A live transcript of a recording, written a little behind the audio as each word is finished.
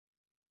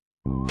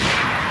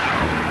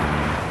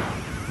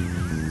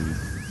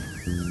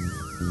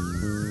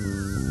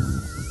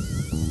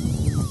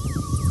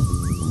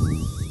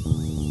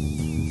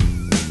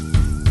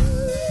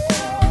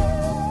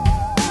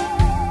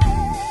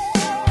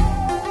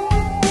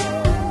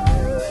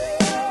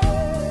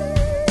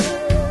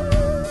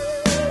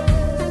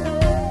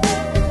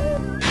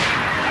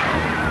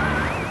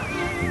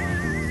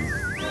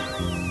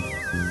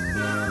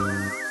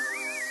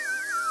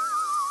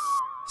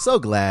So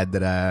glad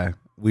that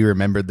we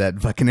remembered that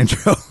fucking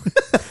intro.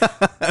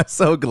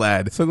 So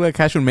glad. So glad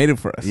Cashman made it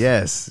for us.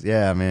 Yes.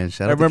 Yeah, man.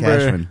 Shout I out to remember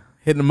Cashman.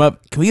 hitting him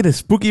up. Can we get a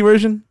spooky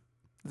version?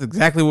 That's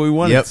exactly what we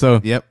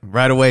wanted. Yep.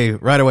 Right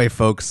away,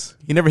 folks.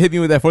 He never hit me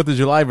with that 4th of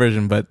July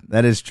version, but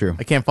That is true.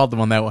 I can't fault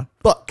him on that one.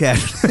 Fuck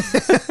Cashman.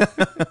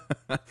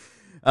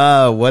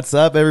 What's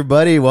up,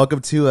 everybody?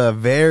 Welcome to a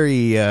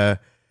very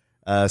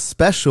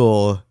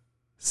special,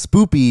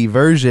 spoopy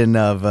version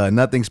of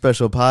Nothing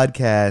Special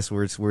podcast.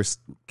 We're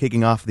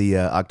kicking off the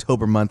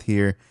October month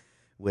here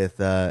with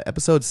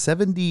episode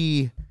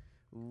 70.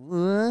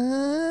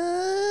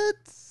 What?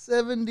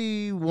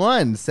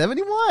 71.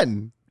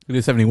 71. We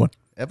did 71.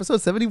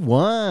 Episode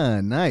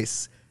 71.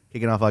 Nice.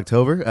 Kicking off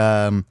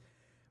October.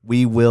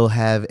 We will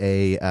have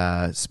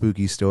a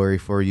spooky story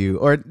for you,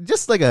 or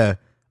just like a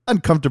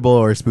uncomfortable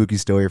or spooky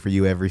story for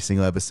you every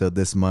single episode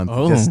this month,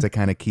 just to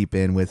kind of keep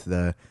in with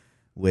the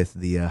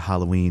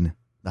Halloween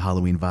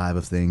vibe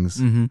of things.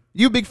 Mm-hmm.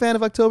 You a big fan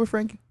of October,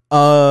 Frankie?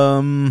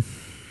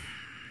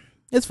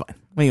 It's fine.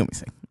 What do you want me to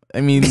say? I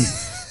mean,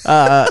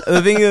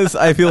 the thing is,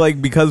 I feel like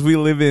because we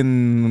live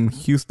in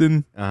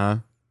Houston,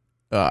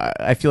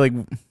 I feel like,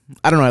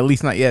 I don't know, at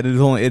least not yet.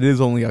 It is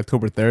only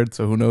October 3rd,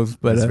 so who knows?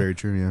 But that's very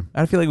true. Yeah,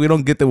 I feel like we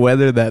don't get the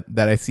weather that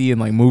I see in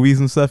like movies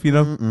and stuff. You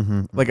know,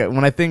 mm-hmm. like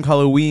when I think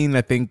Halloween,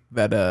 I think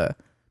that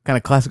kind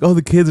of classic. Oh,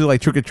 the kids are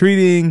like trick or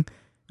treating,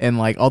 and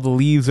like all the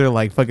leaves are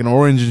like fucking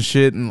orange and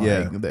shit, and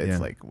like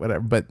it's like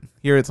whatever. But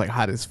here it's like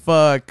hot as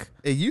fuck.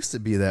 It used to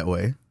be that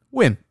way.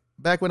 When?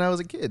 Back when I was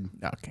a kid.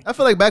 Okay. I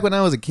feel like back when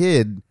I was a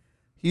kid,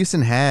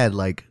 Houston had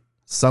like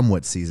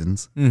somewhat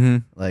seasons. Mm-hmm.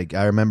 Like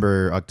I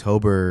remember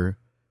October.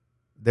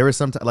 There was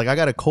some like I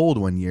got a cold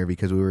one year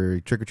because we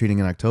were trick or treating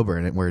in October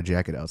and I didn't wear a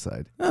jacket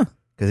outside because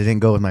it didn't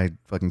go with my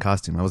fucking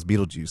costume. I was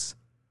Beetlejuice,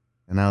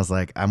 and I was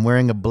like, I'm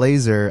wearing a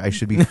blazer. I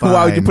should be fine.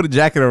 Why would you put a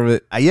jacket over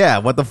it? Yeah,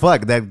 what the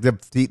fuck? That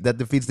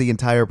defeats the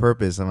entire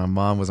purpose. And my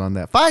mom was on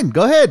that. Fine,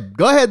 go ahead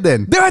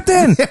then. Do it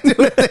then. Do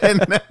it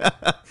then.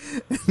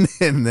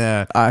 and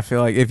then, I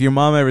feel like if your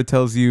mom ever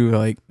tells you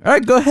like, all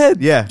right, go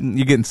ahead. Yeah,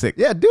 you're getting sick.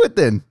 Yeah, do it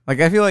then. Like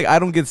I feel like I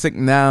don't get sick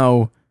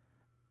now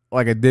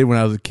like I did when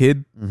I was a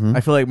kid. Mm-hmm.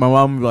 I feel like my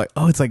mom would be like,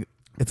 oh, it's gonna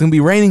be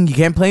raining. You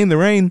can't play in the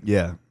rain.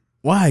 Yeah.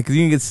 Why? Because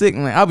you can get sick.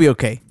 I'm like, I'll be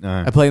okay.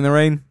 I play in the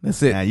rain.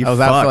 That's it. Yeah, I was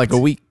out for like a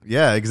week.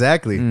 Yeah,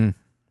 exactly. God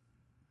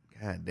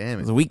damn I it.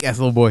 was a weak ass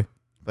little boy.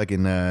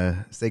 Fucking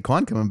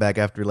Saquon coming back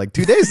after like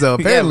 2 days though,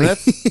 apparently.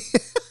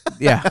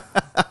 Yeah.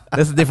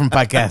 That's a different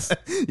podcast.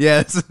 Yeah,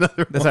 that's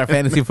another That's our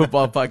fantasy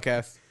football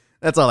podcast.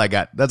 That's all I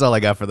got. That's all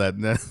I got for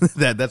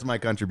that. That's my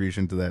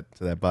contribution to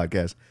that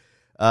podcast.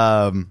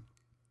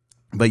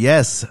 But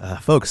yes,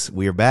 folks,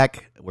 we are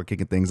back. We're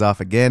kicking things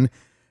off again.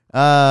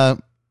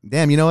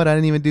 Damn, you know what? I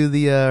didn't even do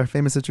the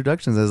famous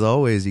introductions. As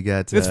always, you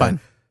got it's fine.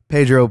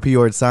 Pedro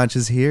Piort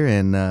Sanchez here,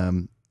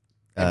 and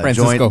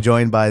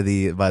joined by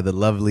the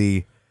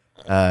lovely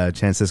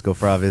Francisco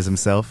Fraves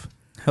himself.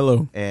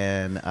 Hello.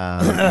 And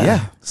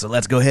yeah, so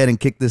let's go ahead and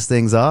kick this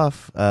things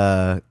off.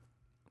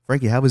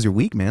 Frankie, how was your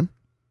week, man?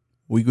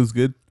 Week was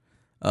good.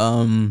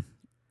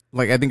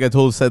 Like I think I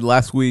said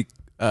last week,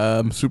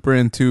 I'm super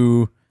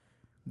into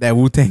that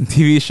Wu-Tang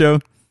TV show.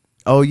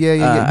 Oh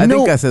yeah. I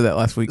think I said that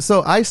last week.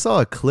 So I saw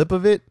a clip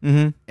of it,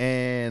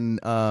 and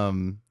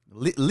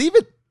leave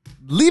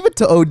it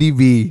to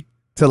ODB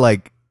to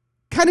like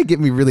kind of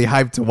get me really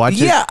hyped to watch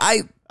it. Yeah,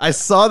 I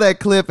saw that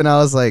clip and I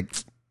was like,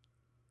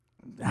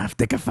 I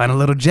think I found a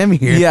little gem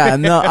here. Yeah,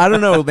 no, I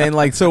don't know, man.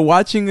 Like, so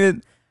watching it,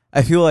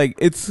 I feel like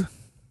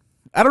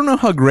I don't know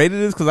how great it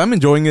is because I'm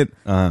enjoying it,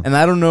 and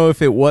I don't know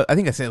if it was. I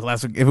think I said it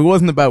last week. If it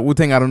wasn't about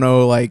Wu-Tang, I don't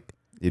know, like.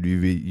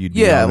 You'd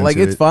yeah, like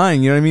it's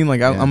fine, you know what I mean?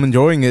 Like I'm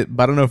enjoying it,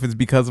 but I don't know if it's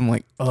because I'm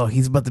like, oh,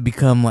 he's about to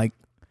become like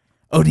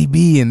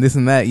ODB and this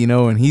and that, you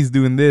know, and he's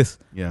doing this.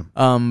 Yeah.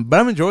 But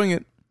I'm enjoying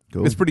it.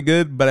 Cool. It's pretty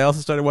good. But I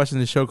also started watching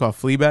this show called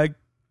Fleabag,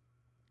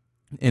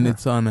 and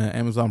it's on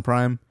Amazon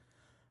Prime.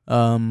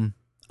 I'll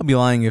be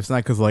lying if it's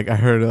not because like I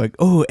heard like,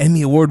 oh,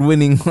 Emmy award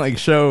winning like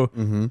show.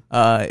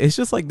 It's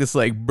just like this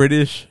like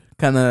British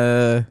kind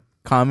of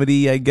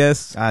comedy, I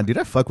guess. Dude,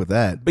 I fuck with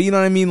that. But you know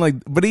what I mean? Like,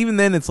 but even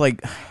then, it's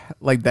like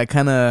that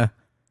kind of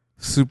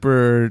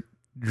super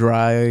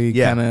dry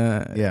kind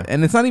of. Yeah.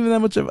 And it's not even that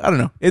much of. I don't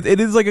know. It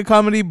is like a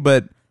comedy,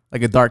 but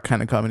like a dark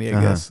kind of comedy, I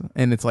guess.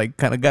 And it's like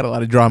kind of got a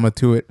lot of drama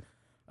to it.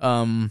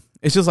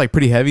 It's just like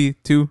pretty heavy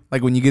too.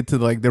 Like when you get to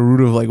like the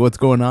root of like what's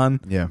going on.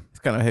 Yeah. It's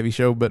kind of a heavy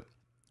show, but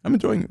I'm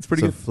enjoying it. It's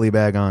pretty good.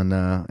 Fleabag on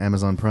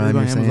Amazon Prime.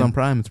 Fleabag on Amazon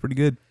Prime. It's pretty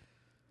good.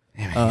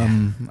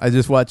 I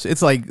just watched.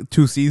 It's like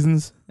 2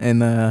 seasons,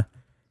 and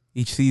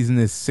each season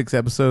is 6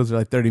 episodes, or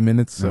like 30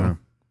 minutes. So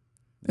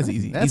That's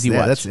easy. Easy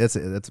watch. That's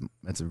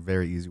a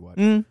very easy watch.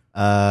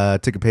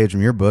 Mm. Took a page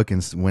from your book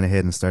and went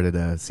ahead and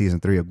started season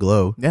 3 of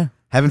Glow. Yeah.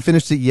 Haven't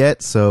finished it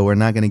yet, so we're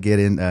not going to get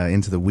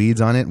into the weeds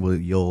on it.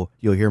 You'll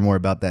hear more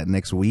about that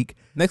next week.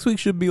 Next week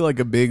should be like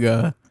a big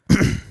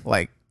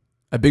like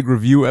a big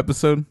review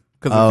episode,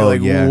 because I feel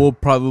like we'll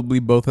probably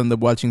both end up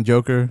watching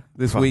Joker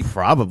this week.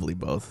 Probably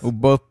both. We'll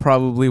both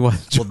probably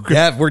watch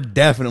Joker. We're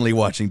definitely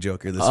watching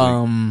Joker this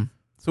week.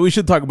 So we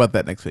should talk about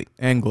that next week,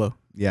 and Glow.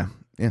 Yeah,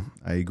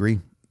 I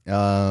agree.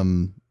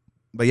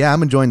 But yeah,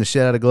 I'm enjoying the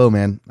shit out of Glow,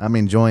 man. I'm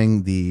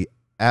enjoying the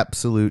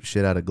absolute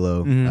shit out of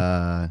Glow.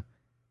 Mm-hmm.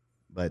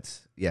 But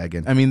yeah,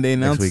 again, I mean, they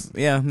announced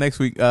next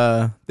week.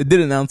 They did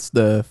announce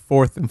the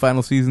 4th and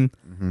final season.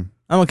 Mm-hmm.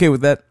 I'm okay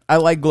with that. I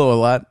like Glow a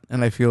lot,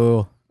 and I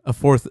feel a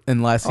 4th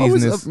and last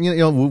season is.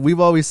 We've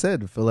always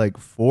said for like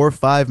 4 or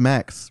 5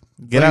 max.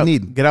 Get out,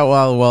 get out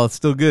while it's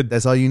still good.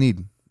 That's all you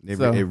need. It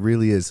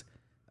really is.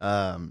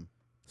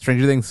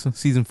 Stranger Things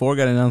season 4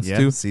 got announced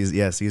too. Season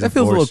that feels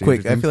 4, a little Stranger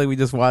quick. Things. I feel like we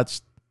just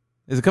watched.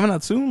 Is it coming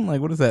out soon? Like,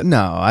 what is that?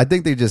 No, I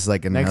think they just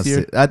like announced year?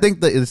 it. I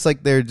think that it's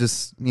like their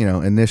just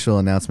initial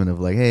announcement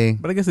of like, hey.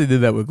 But I guess they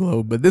did that with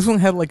Glow. But this one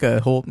had like a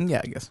whole. Yeah,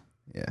 I guess.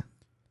 Yeah.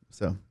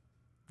 So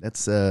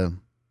that's it's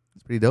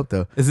pretty dope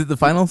though. Is it the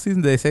final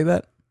season? Did they say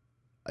that?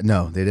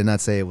 No, they did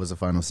not say it was a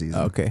final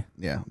season. Okay.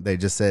 Yeah, they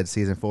just said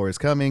season 4 is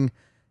coming,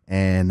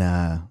 and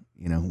I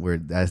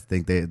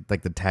think they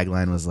like the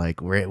tagline was like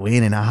we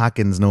ain't in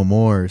Hawkins no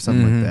more or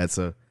something like that.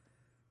 So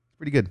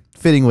pretty good,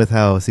 fitting with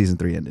how season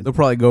 3 ended. They'll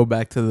probably go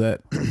back to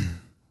that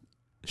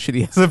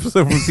shitty ass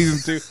episode from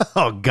season 2.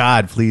 Oh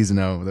God, please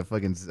no! The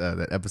fucking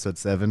that episode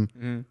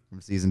 7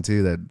 from season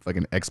 2, that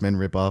fucking X-Men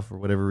ripoff for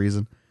whatever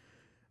reason.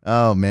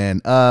 Oh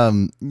man,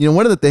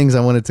 one of the things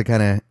I wanted to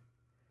kind of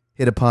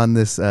hit upon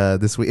this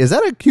week, is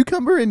that a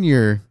cucumber in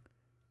your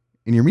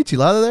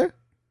michelada there?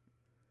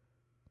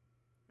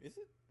 Is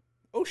it?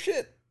 Oh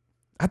shit!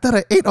 I thought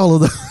I ate all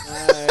of them.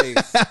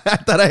 Nice. I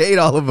thought I ate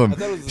all of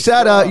them.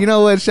 Shout out, you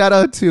know what? Shout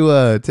out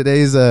to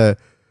today's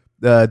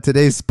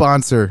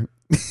sponsor.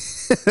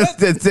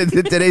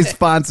 Today's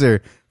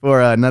sponsor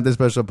for another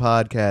special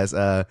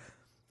podcast.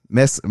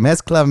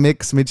 Mezcla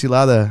Mix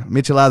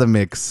Michelada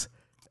Mix.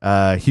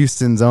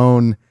 Houston's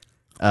own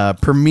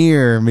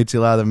premier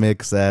michelada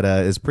mix that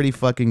is pretty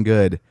fucking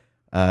good.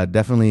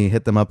 Definitely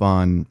hit them up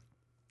on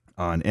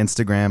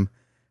Instagram.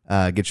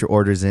 Get your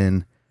orders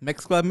in.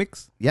 Mezcla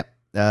Mix? Yep.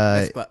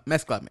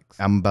 Mezcla Mix.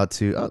 I'm about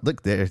to. Oh,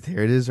 look there!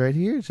 There it is, right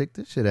here. Check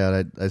this shit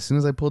out. As soon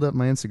as I pulled up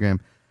my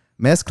Instagram,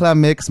 Mezcla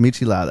Mix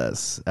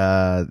Micheladas.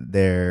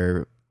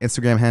 Their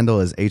Instagram handle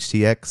is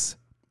HTX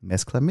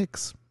Mezcla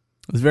Mix.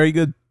 It's very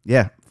good.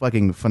 Yeah,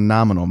 fucking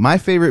phenomenal. My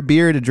favorite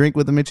beer to drink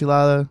with a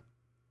michelada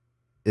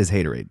is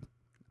Haterade.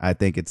 I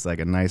think it's like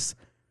a nice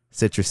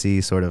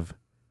citrusy sort of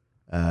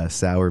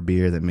sour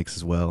beer that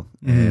mixes well,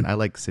 and I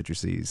like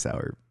citrusy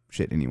sour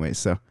shit anyway.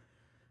 So,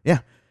 yeah.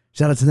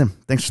 Shout out to them.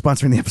 Thanks for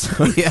sponsoring the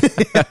episode.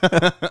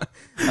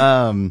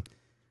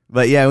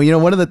 But yeah,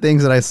 one of the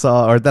things that I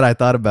saw or that I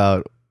thought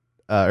about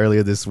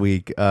earlier this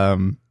week, I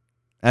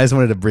just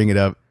wanted to bring it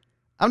up.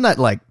 I'm not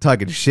like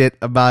talking shit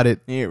about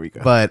it. Here we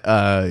go. But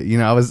I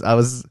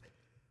was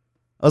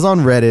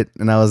on Reddit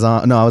and I was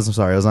on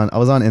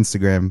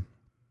Instagram,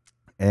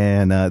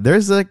 and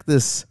there's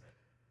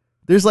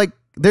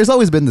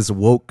always been this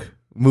woke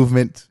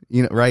movement,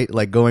 right?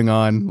 Like going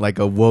on, like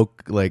a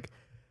woke like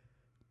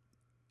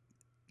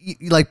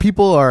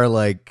people are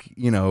like,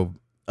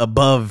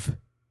 above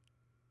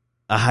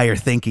a higher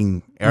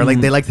thinking, or like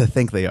they like to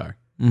think they are.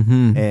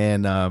 Mm-hmm.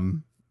 And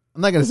I'm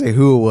not going to say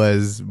who it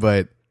was,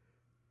 but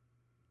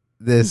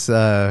this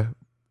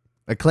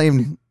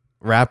acclaimed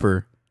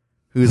rapper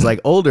who's like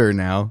older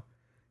now,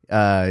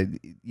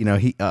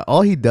 he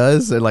all he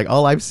does, or like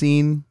all I've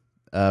seen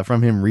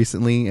from him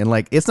recently, and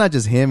like it's not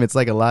just him, it's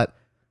like a lot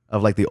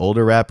of like the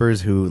older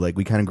rappers who like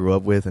we kind of grew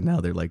up with, and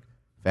now they're like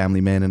family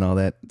men and all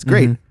that. It's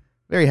great.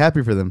 Very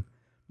happy for them.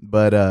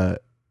 But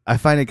I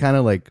find it kind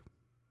of like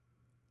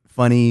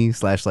funny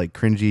 / like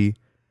cringy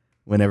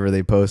whenever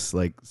they post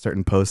like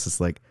certain posts. It's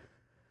like,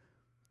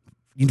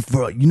 you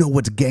know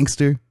what's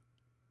gangster?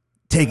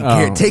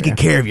 Taking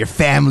care of your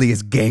family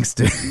is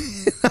gangster.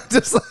 I'm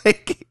just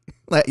like,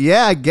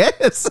 yeah, I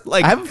guess.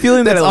 Like, I have a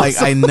feeling that like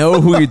I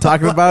know who you're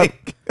talking about,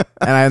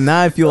 and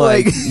now I feel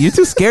like you're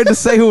too scared to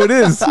say who it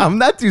is. I'm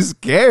not too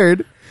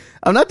scared.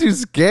 I'm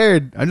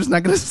just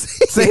not going to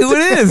say who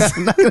it is.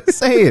 I'm not going to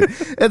say it.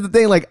 That's the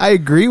thing. Like, I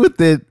agree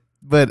with it,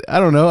 but I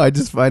don't know. I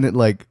just find it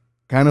like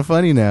kind of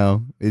funny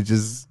now. I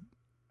just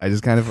find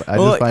it kind of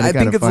funny. I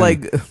think it's funny.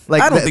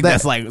 Like I don't think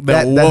that's like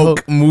the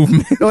woke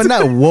movement. No,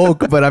 not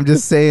woke, but I'm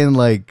just saying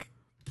like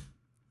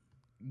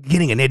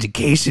getting an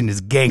education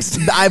is gangster.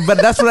 But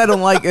that's what I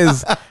don't like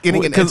is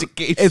getting an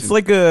education. It's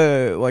like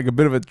a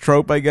bit of a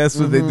trope, I guess,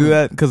 when they do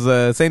that.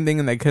 Because same thing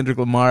in that Kendrick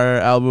Lamar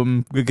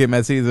album, Good Kid,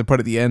 Mad City, is a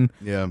part at the end.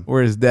 Yeah,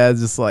 where his dad's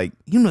just like,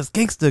 it's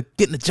gangster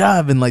getting a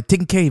job and like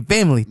taking care of your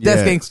family.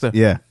 That's gangster.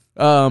 Yeah.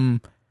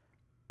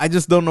 I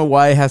just don't know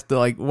why it has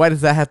to why does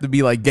that have to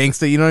be like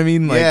gangster? You know what I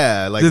mean? Like,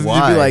 yeah, like just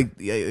why? Be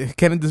like,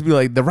 can it just be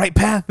like the right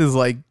path is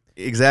like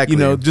Exactly.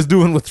 just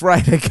doing what's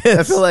right, I guess.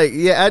 I feel like,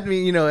 yeah, I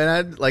mean, and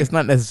I'd like, it's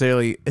not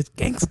necessarily, it's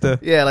gangsta.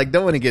 yeah, like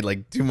don't want to get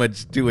like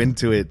too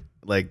into it,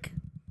 like,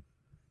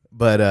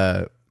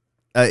 but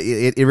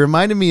it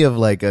reminded me of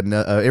like it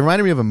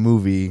reminded me of a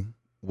movie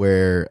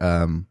where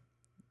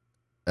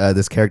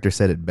this character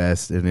said it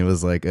best, and it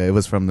was like it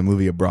was from the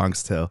movie A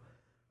Bronx Tale,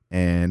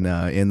 and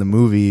in the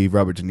movie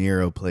Robert De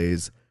Niro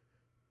plays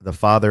the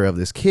father of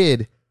this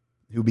kid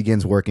who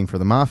begins working for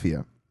the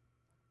mafia.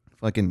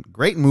 Fucking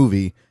great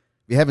movie.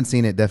 If you haven't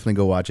seen it, definitely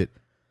go watch it.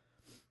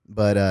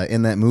 But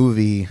in that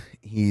movie,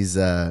 he's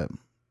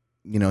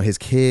his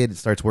kid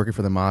starts working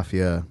for the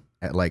mafia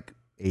at like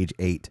age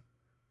 8,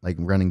 like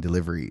running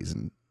deliveries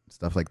and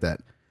stuff like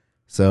that.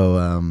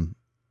 So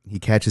he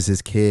catches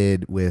his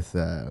kid with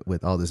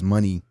all this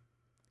money,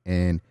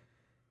 and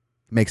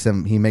makes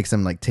him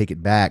like take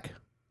it back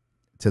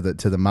to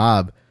the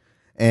mob,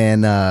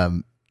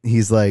 and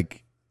he's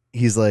like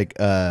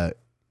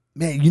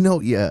man,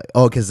 yeah.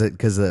 Oh, because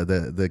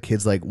the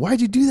kid's like,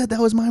 why'd you do that? That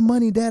was my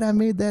money, Dad. I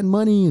made that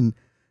money, and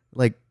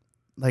like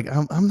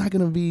I'm not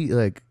gonna be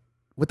like,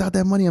 without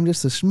that money, I'm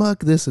just a schmuck,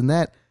 this and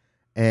that,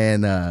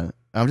 and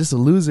I'm just a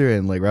loser.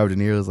 And like Robert De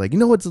Niro is like, you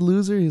know what's a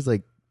loser? He's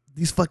like,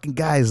 these fucking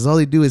guys, all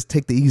they do is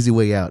take the easy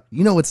way out.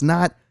 You know what's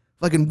not?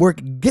 Fucking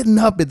getting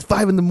up at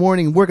 5 a.m,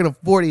 working a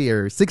 40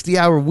 or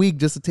 60-hour week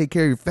just to take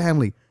care of your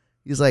family.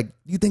 He's like,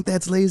 you think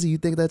that's lazy? You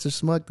think that's a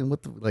schmuck? Then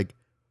what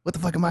the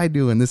fuck am I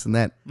doing? This and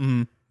that.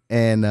 Mm-hmm.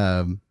 And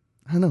I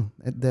don't know.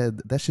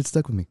 That shit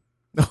stuck with me.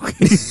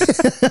 Okay.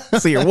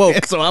 So you're woke.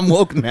 Yeah, so I'm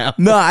woke now.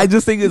 No, I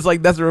just think it's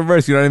like that's the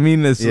reverse. You know what I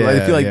mean? I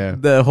feel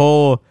like the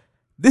whole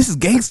this is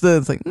gangsta.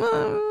 It's like,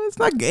 no, it's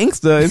not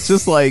gangsta. It's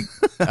just like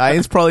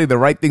it's probably the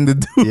right thing to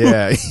do.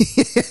 Yeah,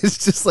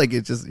 it's just like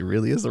it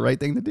really is the right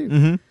thing to do.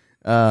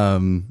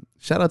 Mm-hmm.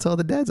 Shout out to all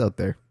the dads out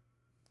there.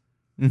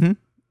 Mm-hmm.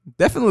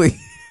 Definitely.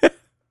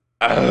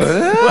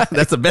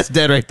 That's the best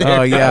dad right there.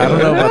 Oh yeah, I don't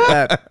know about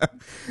that.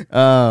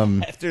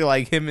 After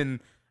like him and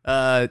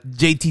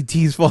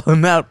JTT's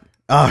falling out.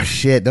 Oh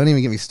shit! Don't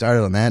even get me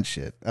started on that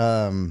shit.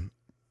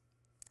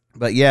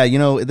 But yeah,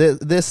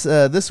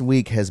 this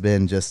week has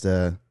been just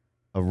a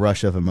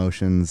rush of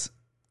emotions,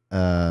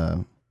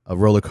 a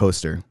roller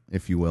coaster,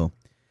 if you will,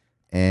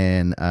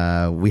 and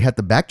we had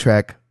to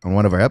backtrack on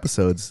one of our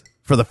episodes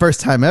for the first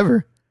time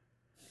ever.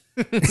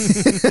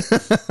 His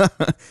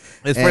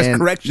first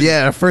correction.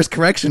 Yeah, our first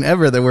correction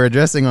ever that we're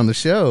addressing on the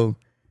show.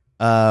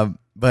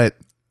 But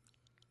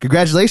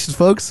congratulations,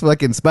 folks.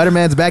 Fucking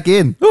Spider-Man's back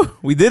in. Whew,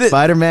 we did it.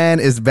 Spider-Man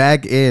is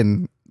back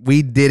in.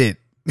 We did it.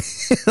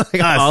 Like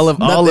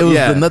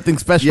the Nothing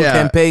Special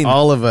campaign.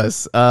 All of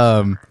us.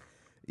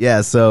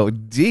 Yeah, so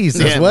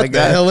Jesus, what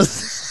the hell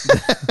was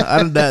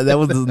that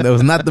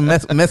was not the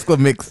mescla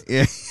mix.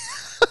 Yeah.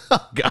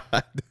 Oh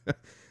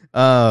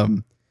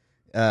God.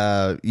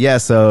 Yeah,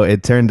 so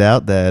it turned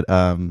out that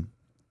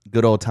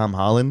good old Tom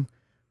Holland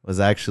was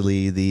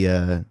actually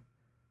the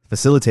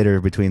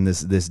facilitator between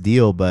this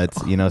deal, but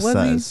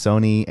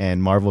Sony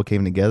and Marvel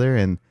came together,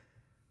 and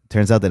it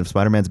turns out that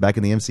Spider-Man's back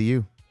in the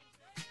MCU.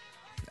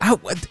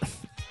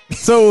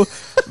 So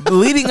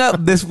leading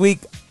up this week,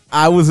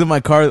 I was in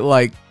my car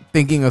like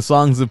thinking of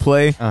songs to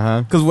play,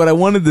 because what I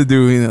wanted to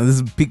do, this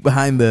is a peek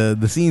behind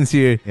the scenes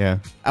here. Yeah,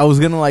 I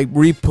was gonna like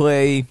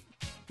replay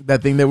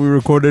that thing that we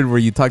recorded where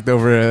you talked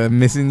over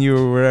Missing You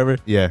or whatever.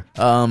 Yeah.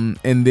 And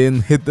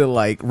then hit the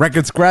like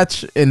record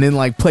scratch and then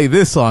like play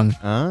this song.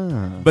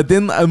 But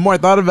then the more I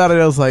thought about it,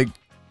 I was like,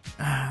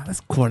 that's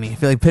corny. I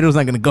feel like Pedro's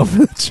not gonna go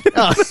for the shit.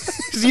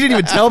 You didn't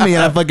even tell me,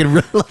 and I fucking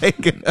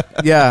like.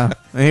 Yeah,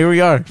 and here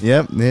we are.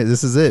 Yep,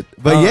 this is it.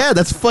 But yeah,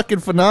 that's fucking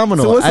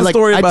phenomenal. So what's the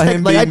story about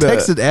him? I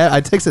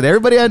texted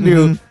everybody I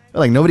knew.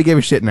 Like nobody gave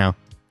a shit now.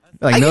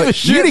 Like, I give a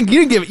shit. You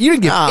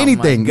didn't give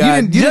anything.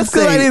 Just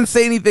because I didn't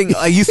say anything,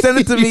 like you sent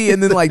it to me,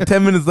 and then like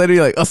 10 minutes later,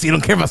 you're like, "Oh, so you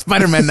don't care about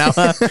Spider-Man now?"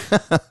 Huh?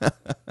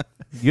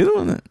 You're the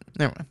one that.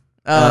 Never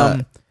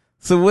mind.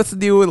 So what's the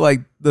deal with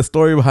like the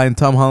story behind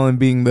Tom Holland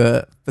being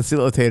the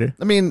facilitator?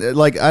 I mean,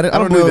 like I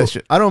don't believe know that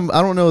shit. I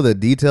don't know the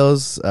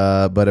details,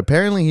 but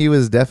apparently he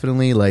was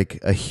definitely like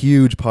a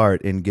huge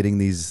part in getting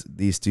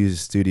these two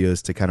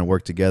studios to kind of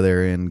work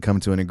together and come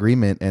to an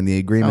agreement. And the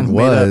agreement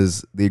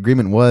was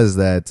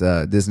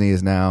that Disney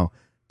is now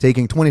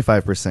taking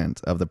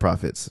 25% of the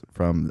profits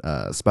from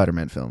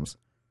Spider-Man films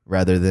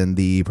rather than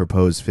the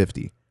proposed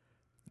 50,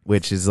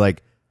 which is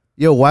like.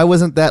 Yo, why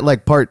wasn't that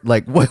like part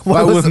like why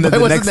wasn't that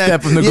the next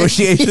step of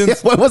negotiations? Yeah,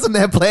 why wasn't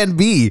that plan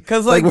B?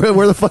 Because like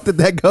where the fuck did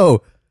that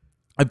go?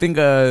 I think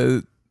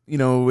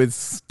it's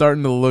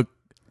starting to look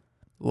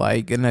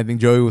like, and I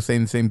think Joey was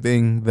saying the same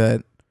thing,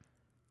 that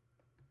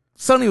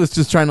Sony was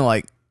just trying to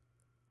like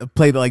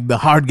play the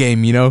hard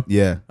game,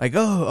 Yeah. Like,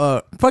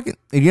 fuck it,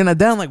 if you're not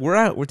down, like we're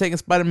out, we're taking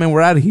Spider-Man,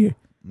 we're out of here.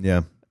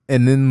 Yeah.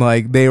 And then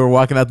like they were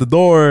walking out the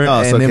door,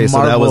 and then Marvel,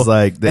 so that was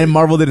like, and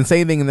Marvel didn't say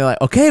anything, and they're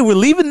like, "Okay, we're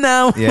leaving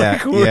now.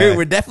 Yeah, like,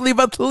 we're definitely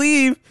about to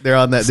leave." They're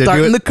on that.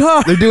 Starting the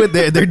car. They're doing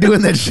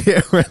that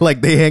shit where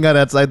like they hang out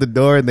outside the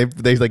door and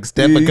they like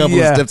step a couple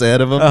of steps ahead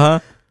of them. Uh-huh.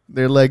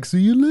 They're like,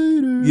 "See you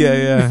later."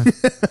 Yeah.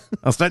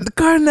 I'll start the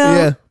car now.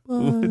 Yeah.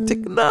 We're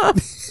taking off.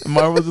 And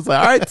Marvel's just like,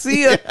 all right,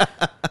 see ya.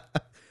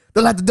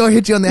 Don't let the door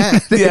hit you on the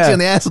ass. Hit you on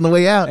the ass on the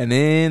way out. And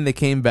then they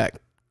came back.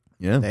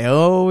 Yeah. They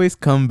always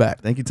come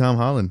back. Thank you, Tom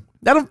Holland.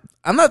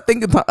 I'm not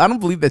thinking. I don't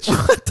believe that shit.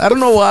 I don't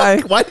know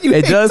why. Why do you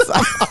it hate just?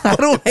 I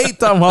don't hate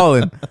Tom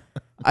Holland.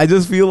 I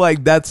just feel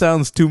like that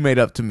sounds too made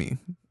up to me.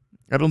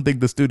 I don't think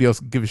the studios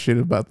give a shit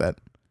about that.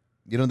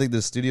 You don't think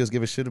the studios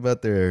give a shit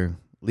about their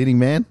leading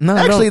man? No,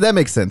 actually, that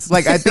makes sense.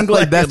 Like I think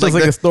like that's just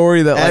like a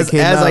story that as like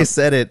came as out. I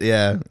said it.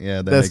 Yeah,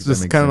 yeah. That's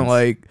just kind of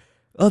like,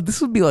 oh,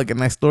 this would be like a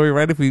nice story,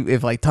 right?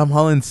 If like Tom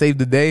Holland saved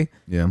the day,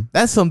 yeah.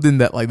 that's something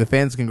that like the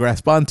fans can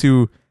grasp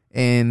onto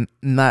and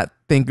not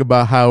think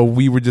about how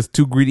we were just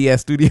two greedy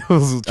ass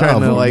studios trying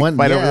to like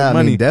fight over money.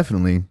 I mean,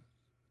 definitely.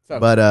 So.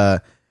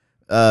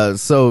 But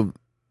so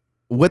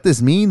what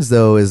this means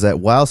though is that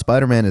while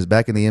Spider-Man is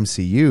back in the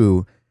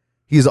MCU,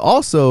 he's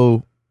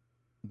also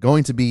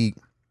going to be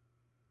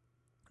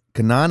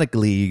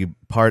canonically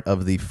part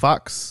of the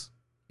Fox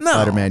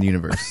Spider-Man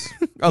universe.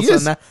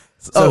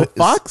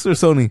 Fox or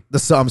Sony?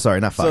 I'm sorry,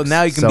 not Fox. So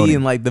now he can Sony. be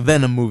in like the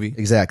Venom movie.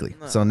 Exactly.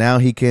 No. So now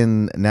he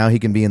can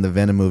be in the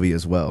Venom movie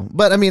as well.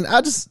 But I mean,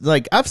 I just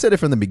like I've said it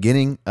from the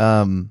beginning.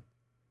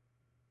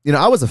 You know,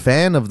 I was a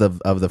fan of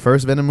the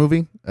first Venom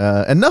movie.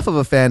 Enough of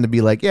a fan to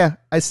be like, yeah,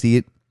 I see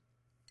it.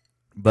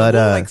 But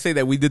we'll like say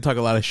that we did talk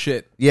a lot of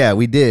shit. Yeah,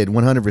 we did.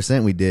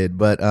 100% we did.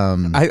 But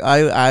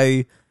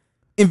I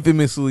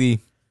infamously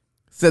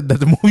said that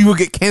the movie will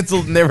get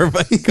canceled and never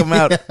fucking come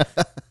out.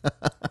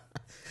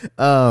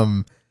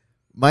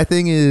 My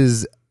thing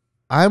is,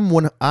 I am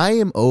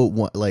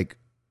like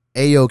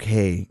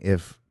A-okay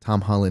if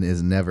Tom Holland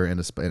is never in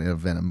a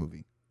Venom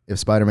movie. If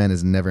Spider-Man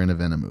is never in a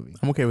Venom movie,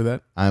 I'm okay with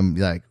that. I'm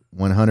like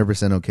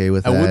 100% okay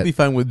with that. I would be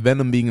fine with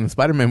Venom being in a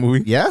Spider-Man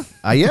movie. Yeah,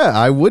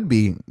 I would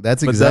be.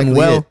 That's exactly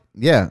it.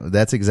 Yeah,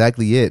 that's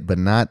exactly it, but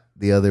not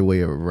the other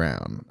way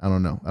around. I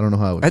don't know how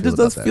I would. I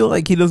just feel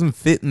like he doesn't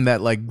fit in that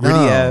like gritty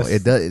ass.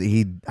 It does.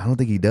 I don't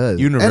think he does.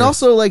 Universe. And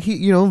also, like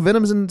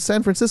Venom's in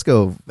San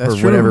Francisco for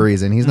whatever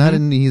reason. He's not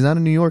in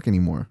New York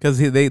anymore because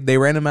they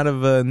ran him out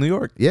of New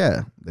York.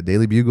 Yeah, the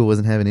Daily Bugle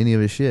wasn't having any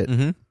of his shit.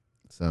 Mm-hmm.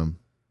 So,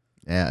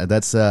 yeah,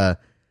 that's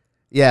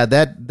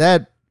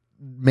that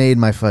made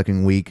my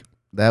fucking week.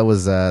 That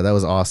was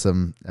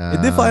awesome.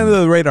 It did fly under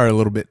the radar a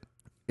little bit.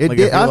 It like,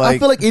 did. I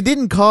feel like it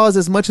didn't cause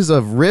as much as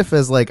a riff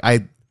as like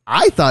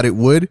I thought it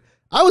would.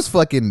 I was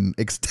fucking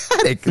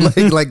ecstatic.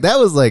 like that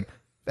was like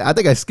I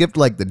think I skipped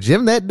like the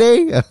gym that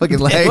day. I fucking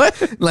like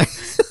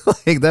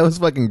that was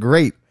fucking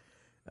great.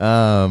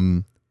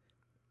 But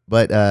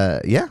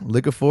yeah,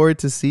 looking forward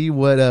to see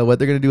what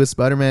they're gonna do with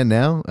Spider-Man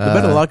now. They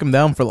better lock him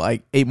down for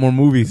like 8 more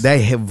movies.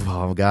 They have,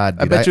 oh god,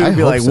 dude, I bet you it'd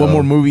be like one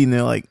more movie and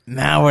they're like,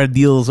 now our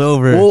deal's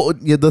over. Well,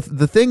 yeah,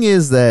 the thing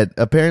is that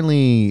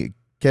apparently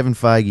Kevin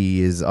Feige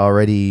he's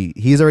already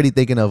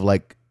thinking of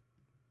like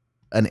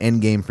an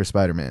end game for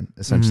Spider-Man,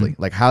 essentially,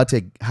 like how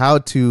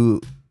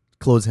to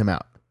close him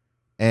out,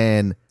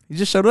 and he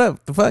just showed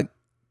up. The fuck?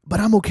 But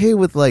I'm okay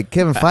with like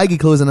Kevin Feige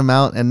closing him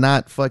out and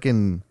not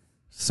fucking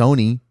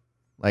Sony.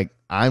 Like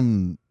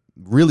I'm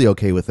really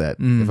okay with that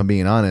if I'm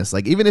being honest.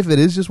 Like even if it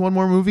is just one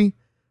more movie,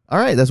 all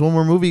right, that's one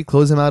more movie.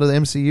 Close him out of the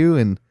MCU,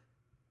 and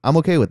I'm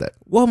okay with that.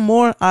 One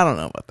more? I don't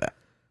know about that.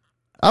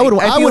 I would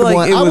want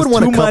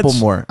a couple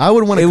more. I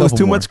would want a couple more. It was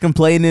too much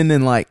complaining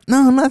and like,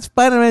 no, I'm not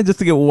Spider-Man just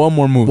to get one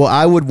more movie. Well,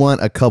 I would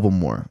want a couple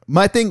more.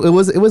 My thing, it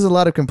was a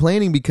lot of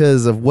complaining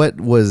because of what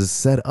was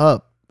set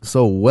up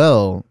so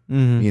well,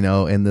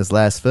 in this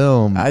last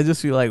film. I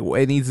just feel like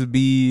it needs to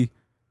be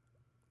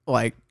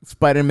like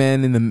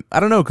Spider-Man in the, I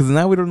don't know, because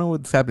now we don't know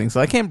what's happening,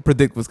 so I can't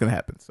predict what's gonna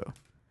happen. So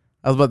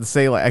I was about to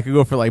say like I could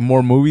go for like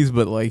more movies,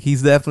 but like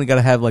he's definitely got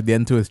to have like the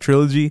end to his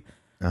trilogy.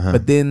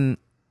 But then,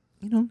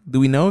 do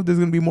we know if there's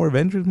gonna be more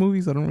Avengers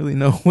movies? I don't really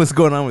know what's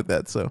going on with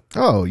that. So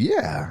oh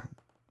yeah,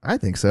 I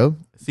think so.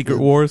 Secret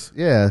Wars,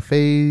 yeah,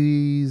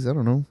 Phase, I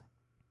don't know,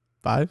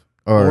 5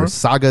 or 4?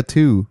 Saga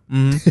 2.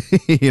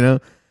 You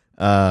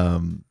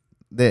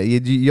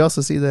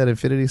also see that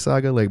Infinity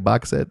Saga like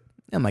box set.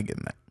 I'm not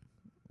getting that.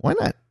 Why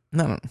not?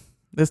 No.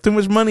 There's too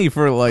much money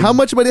for like how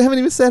much money? They haven't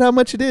even said how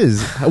much it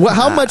is.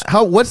 How much?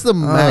 What's the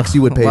max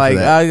you would pay like, for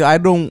that? I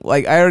don't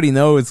like. I already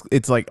know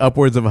it's like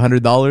upwards of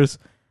 $100.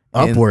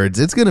 Upwards.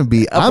 It's gonna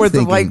be upwards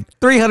of like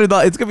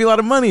 $300. It's gonna be a lot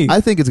of money.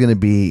 I think it's gonna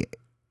be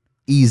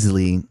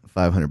easily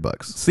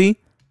 $500. See,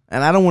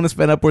 and I don't want to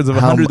spend upwards of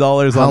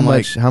 $100 on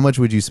much. How much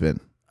would you spend?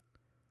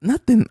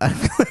 Nothing. I'm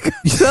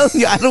telling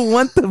you, I don't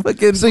want the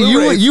fucking. So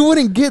you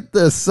wouldn't get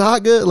the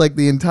saga, like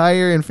the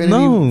entire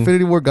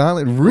Infinity War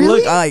Gauntlet?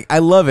 Really? Look, I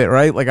love it,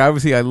 right? Like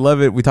obviously, I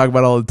love it. We talk about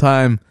it all the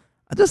time.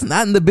 I'm just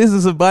not in the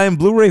business of buying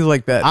Blu-rays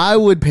like that. I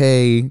would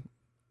pay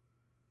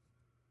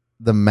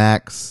the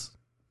max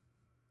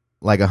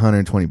like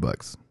 $120.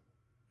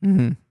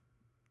 Mm-hmm.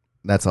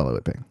 That's all I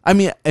would pay. I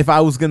mean, if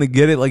I was gonna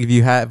get it, like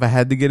if I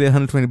had to get it,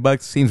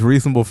 $120 seems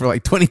reasonable for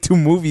like 22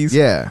 movies.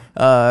 Yeah,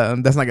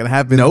 that's not gonna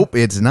happen. Nope,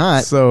 it's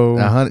not. So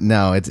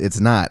no, it's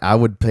not. I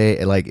would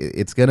pay like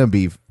it's gonna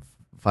be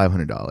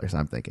 $500.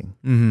 I'm thinking.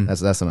 Mm-hmm.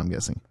 That's what I'm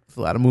guessing. It's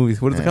a lot of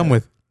movies. What does it come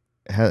with?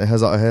 It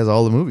has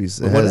all the movies.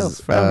 What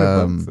else?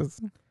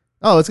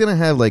 Oh, it's gonna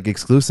have like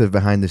exclusive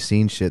behind the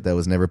scenes shit that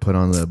was never put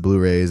on the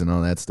Blu-rays and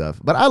all that stuff.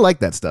 But I like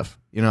that stuff.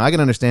 You know, I can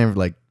understand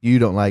like you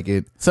don't like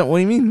it. So what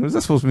do you mean? What's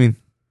that supposed to mean?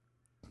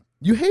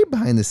 You hate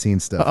behind the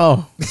scenes stuff.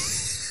 Oh,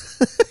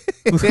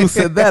 who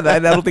said that? I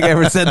don't think I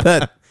ever said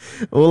that.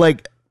 Well,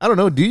 like I don't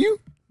know. Do you?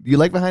 Do you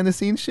like behind the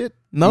scenes shit?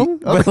 No,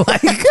 but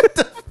like, what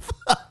the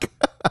fuck?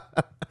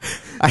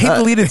 I hate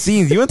deleted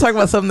scenes. You want to talk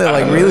about something that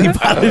like really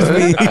bothers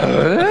me?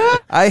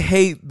 I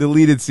hate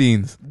deleted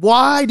scenes.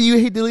 Why do you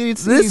hate deleted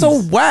scenes? This is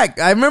so whack.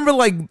 I remember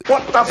like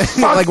what the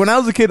fuck? Like when I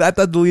was a kid, I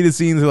thought deleted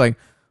scenes were like,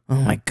 oh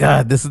my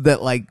god, this is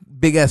that like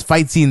big ass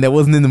fight scene that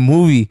wasn't in the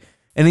movie.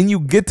 And then you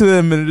get to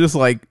them and they're just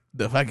like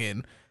the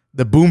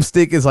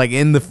boomstick is like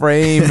in the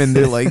frame and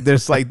they're like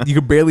there's like you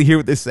can barely hear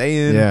what they're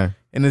saying. Yeah.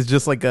 And it's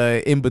just like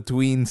a in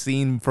between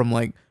scene from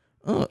like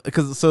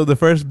because so the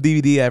first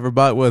DVD I ever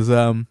bought was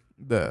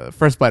the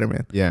first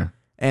Spider-Man. Yeah.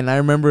 And I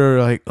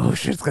remember like, oh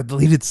shit, it's got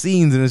deleted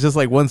scenes, and it's just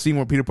like one scene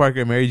where Peter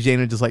Parker and Mary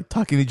Jane are just like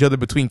talking to each other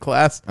between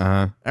class.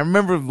 Uh-huh. I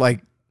remember like,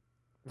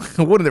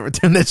 I wanted to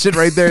return that shit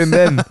right there and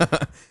then.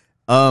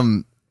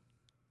 I'm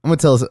gonna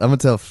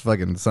tell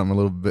fucking something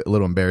a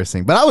little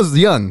embarrassing. But I was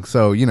young,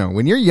 so you know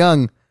when you're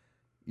young,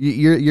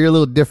 you're a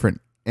little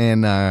different.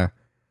 And I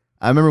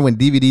remember when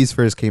DVDs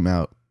first came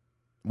out,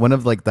 one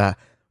of the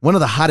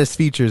hottest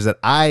features that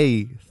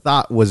I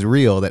thought was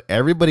real, that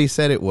everybody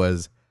said it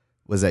was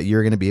that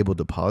you're going to be able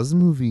to pause the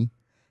movie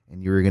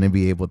and you were going to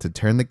be able to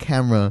turn the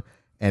camera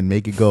and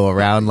make it go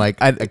around like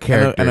a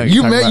character. I know you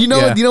about,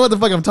 know what the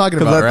fuck I'm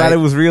talking about, I right? thought it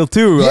was real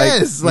too.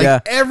 Yes,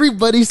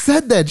 everybody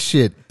said that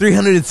shit.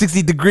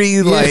 360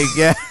 degrees,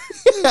 yeah.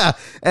 Yeah.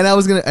 And I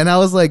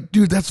was like,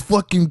 dude, that's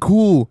fucking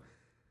cool.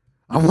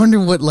 I wonder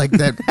what like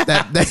that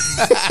like,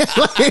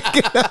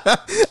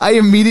 I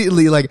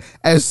immediately like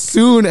as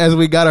soon as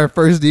we got our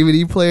first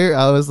DVD player,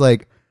 I was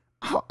like,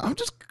 I'm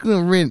just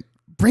gonna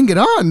bring it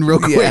on real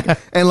quick. Yeah.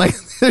 And like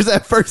there's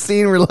that first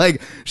scene where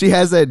like she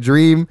has that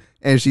dream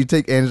and she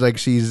dreams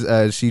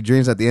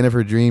at the end of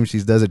her dream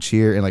she does a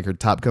cheer and like her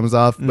top comes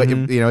off. But you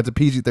know it's a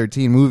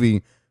PG-13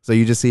 movie, so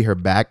you just see her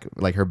back,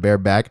 like her bare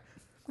back.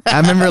 I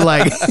remember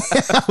like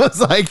I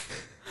was like,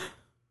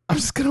 I'm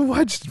just gonna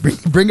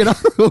bring it on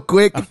real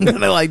quick. I'm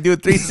gonna like do a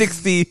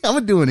 360. I'm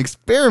gonna do an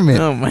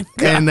experiment. Oh my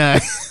god!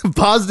 And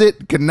paused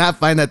it. Could not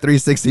find that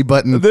 360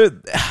 button.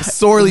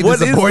 Sorely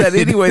disappointed. What is that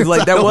anyways?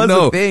 Like that was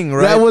a thing,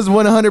 right? That was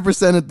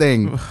 100% a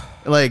thing.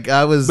 Like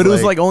I was, but it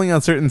was like only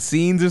on certain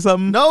scenes or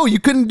something. No,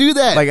 you couldn't do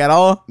that. Like at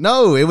all.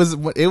 No, it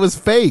was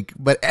fake.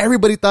 But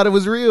everybody thought it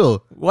was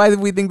real. Why did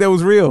we think that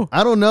was real?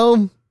 I don't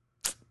know.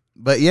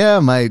 But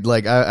yeah,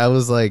 I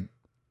was like.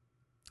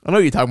 I know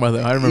what you're talking about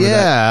though. I remember that.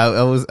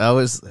 Yeah, I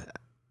was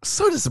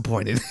so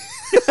disappointed.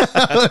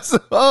 I was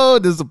so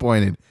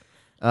disappointed.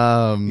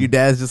 Your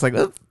dad's just like,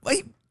 oh,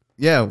 wait.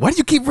 Yeah, why do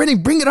you keep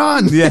running? Bring it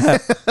on. Yeah.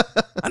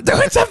 I'm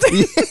doing something.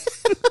 Leave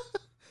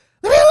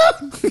me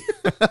alone.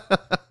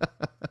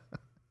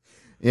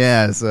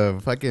 Yeah, so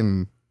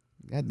fucking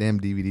goddamn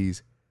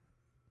DVDs.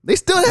 They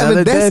still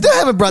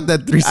haven't brought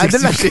that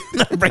 360 shit. I did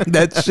not bring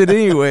that shit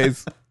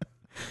anyways.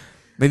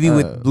 Maybe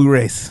with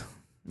Blu-rays.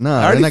 No,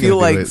 I already feel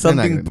like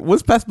something.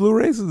 What's past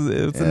Blu-rays?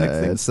 It's the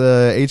next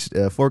thing. It's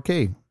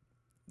 4K.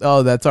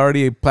 Oh, that's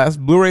already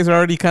past. Blu-rays are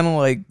already kind of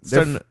like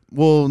starting.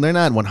 They're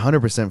not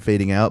 100%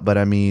 fading out, but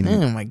I mean,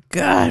 oh my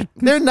god,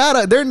 they're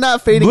not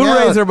fading out.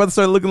 Blu-rays are about to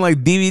start looking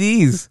like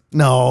DVDs.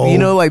 No, you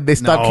know, like they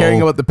stopped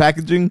caring about the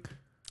packaging.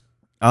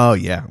 Oh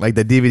yeah, like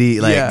the DVD,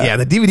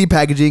 the DVD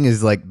packaging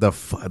is like the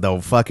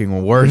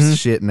fucking worst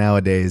shit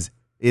nowadays.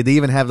 They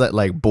even have that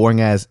like boring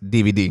ass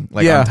DVD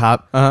on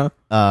top. No,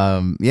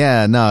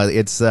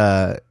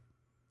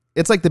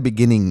 it's like the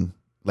beginning.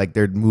 Like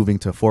they're moving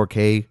to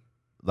 4K,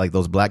 like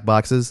those black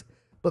boxes.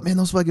 But man,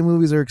 those fucking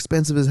movies are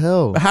expensive as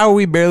hell. How are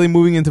we barely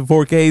moving into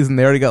 4Ks and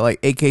they already got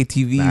like 8K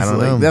TVs? I don't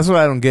know. That's what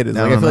I don't get. Is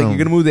like I feel like you're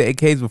gonna move to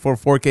 8Ks before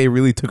 4K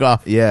really took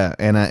off. Yeah,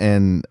 and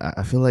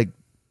I feel like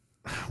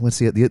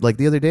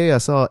the other day I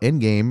saw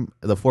Endgame,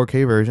 the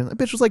 4K version. That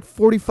bitch was like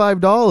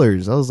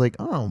 $45. I was like,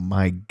 oh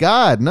my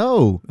god,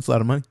 no, that's a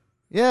lot of money.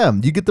 Yeah,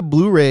 you get the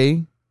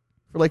Blu-ray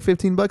for like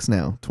 $15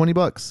 now,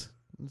 $20.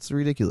 It's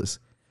ridiculous.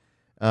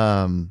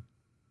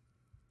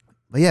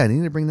 But yeah, I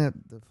need to bring that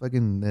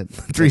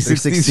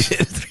 360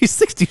 shit.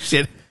 360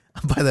 shit.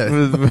 Buy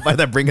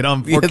that. Bring it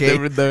on 4K.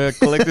 Yeah, the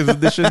collector's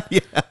edition.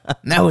 Yeah.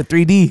 Now with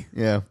 3D.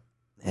 Yeah.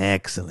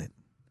 Excellent.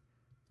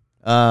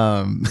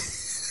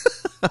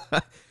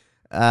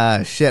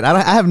 Shit.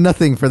 I have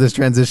nothing for this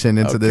transition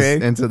into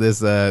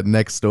this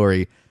next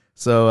story.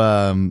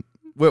 So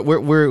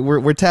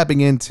we're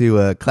tapping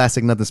into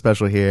classic nothing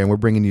special here, and we're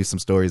bringing you some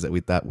stories that we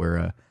thought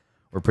were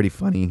pretty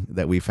funny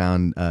that we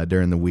found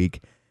during the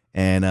week.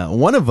 And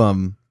one of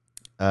them,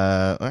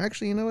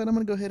 actually, you know what? I'm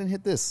going to go ahead and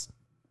hit this.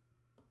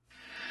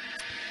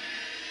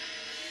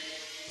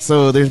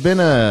 So there's been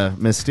a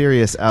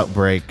mysterious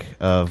outbreak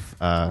of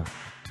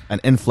an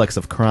influx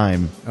of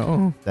crime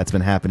that's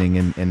been happening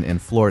in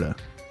Florida.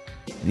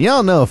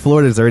 Y'all know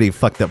Florida's already a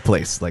fucked up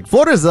place. Like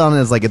Florida's on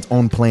as like its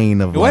own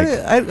plane of Why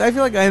like. I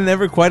feel like I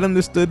never quite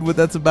understood what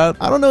that's about.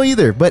 I don't know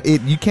either, but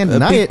you can't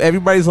deny it.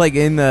 Everybody's like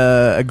in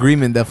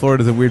agreement that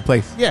Florida's a weird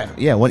place. Yeah.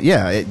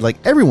 Like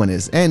everyone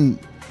is, and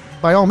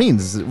by all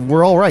means,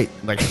 we're all right.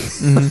 Like,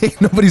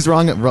 like, nobody's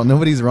wrong.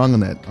 Nobody's wrong on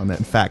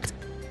that fact.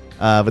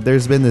 But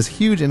there's been this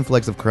huge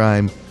influx of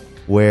crime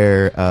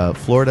where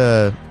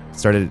Florida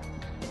started,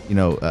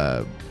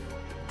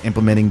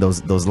 implementing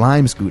those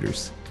Lime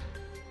scooters.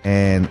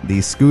 And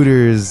these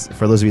scooters,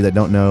 for those of you that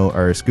don't know,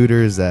 are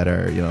scooters that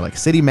are, like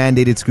city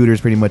mandated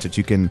scooters pretty much that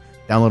you can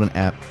download an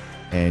app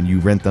and you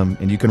rent them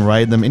and you can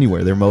ride them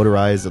anywhere. They're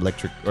motorized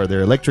electric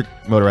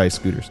motorized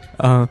scooters.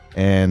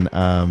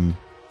 And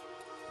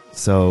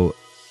so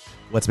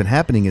what's been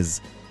happening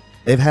is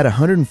they've had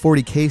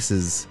 140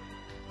 cases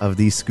of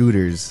these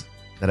scooters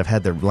that have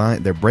had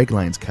their brake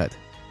lines cut.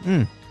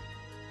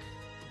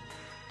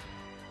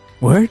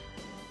 Word?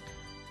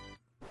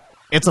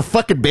 It's a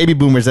fucking baby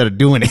boomers that are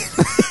doing it.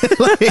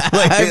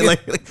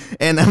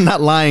 And I'm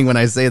not lying when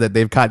I say that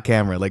they've caught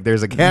camera. Like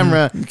there's a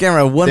camera.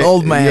 One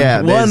old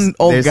man, one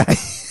old guy,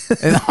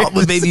 and all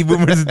the baby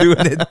boomers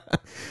doing it.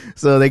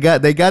 So they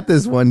got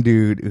this one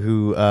dude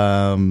who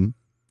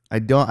I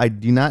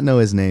do not know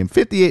his name.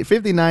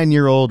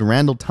 59-year-old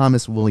Randall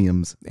Thomas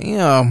Williams.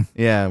 Damn.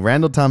 Yeah,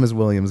 Randall Thomas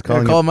Williams. Call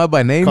him out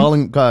by name.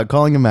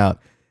 Calling him out.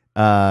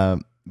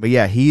 But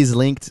yeah, he's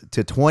linked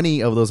to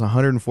 20 of those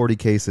 140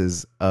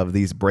 cases of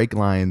these brake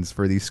lines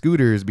for these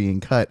scooters being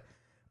cut.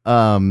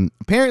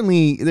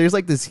 Apparently, there's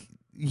like this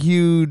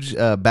huge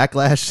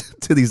backlash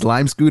to these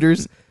Lime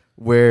scooters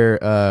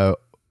where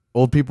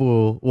old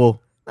people,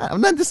 well,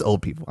 not just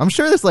old people. I'm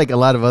sure there's like a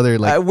lot of other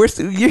like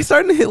you're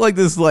starting to hit like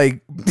this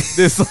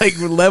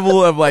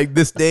level of like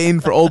disdain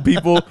for old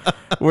people,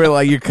 where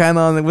like you're kind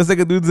of on what's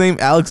that dude's name,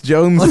 Alex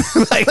Jones,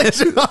 like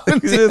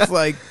it's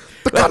like.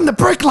 They're cutting the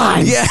brake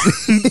lines. Yeah,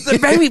 the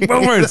baby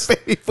boomers. The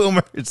baby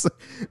boomers.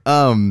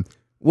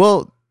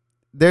 Well,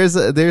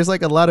 there's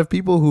like a lot of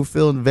people who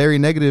feel very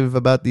negative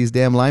about these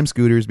damn Lime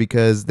scooters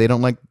because they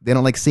don't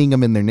like seeing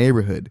them in their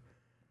neighborhood.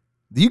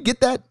 Do you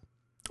get that?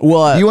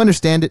 Well, do you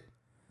understand it?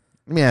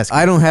 Let me ask you.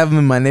 I don't have them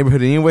in my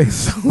neighborhood anyway,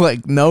 so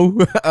like no.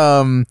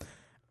 Are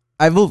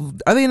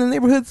they in the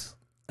neighborhoods?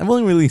 I've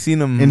only really seen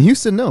them in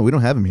Houston. No, we don't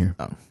have them here.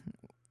 Oh.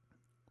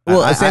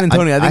 Well, San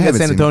Antonio. I think at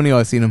San Antonio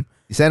I've seen them.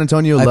 San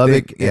Antonio,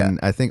 Lubbock, and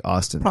I think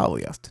Austin.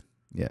 Probably Austin.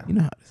 Yeah. You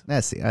know how it is.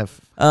 Let's see.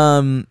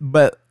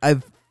 But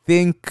I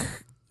think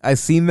I've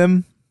seen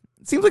them.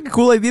 It seems like a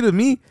cool idea to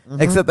me,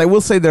 except I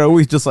will say they're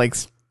always just like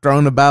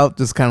thrown about,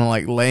 just kind of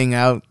like laying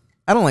out.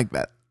 I don't like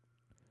that.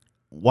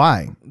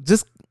 Why?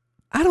 Just,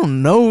 I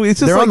don't know.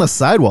 It's just they're like, on the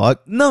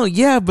sidewalk. No,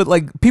 yeah, but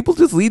like people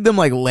just leave them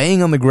like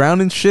laying on the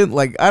ground and shit.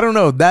 Like, I don't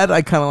know. That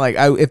I kind of like,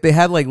 if they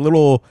had like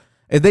little...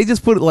 If they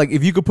just put it like,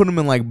 if you could put them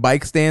in like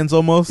bike stands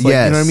almost, like,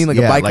 yes. You know what I mean, like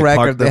a bike rack,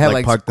 or they had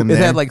they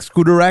had like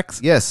scooter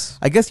racks. Yes,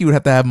 I guess you would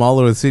have to have them all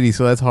over the city,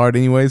 so that's hard,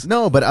 anyways.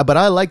 No, but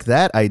I like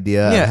that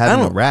idea. Yeah, of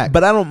having a rack,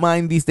 but I don't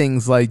mind these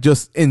things like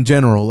just in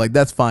general, like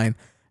that's fine.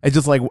 It's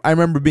just like I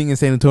remember being in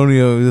San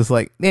Antonio, it was just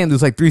like, man,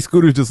 there's like 3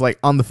 scooters just like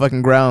on the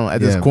fucking ground at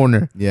this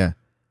corner. Yeah,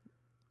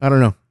 I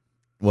don't know.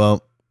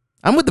 Well,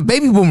 I'm with the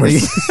baby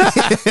boomers.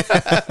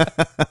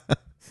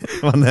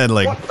 On that,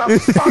 like, what the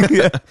fuck?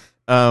 Yeah.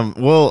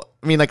 Well,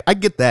 I mean, like, I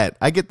get that.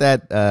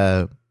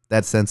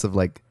 That sense of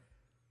like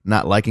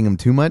not liking them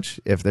too much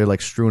if they're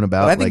like strewn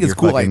about. I think like, it's a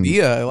cool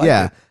idea. I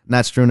like it.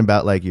 Not strewn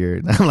about like you're.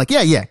 I'm like,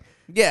 yeah.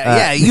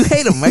 You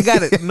hate them. I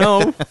got it.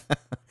 No.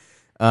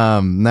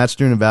 Not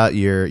strewn about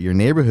your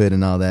neighborhood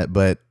and all that,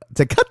 but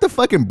to cut the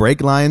fucking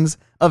brake lines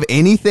of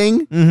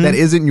anything that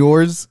isn't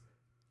yours,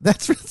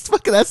 that's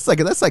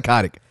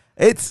psychotic.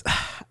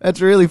 That's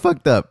really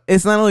fucked up.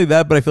 It's not only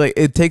that, but I feel like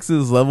it takes to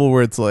this level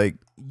where it's like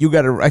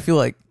I feel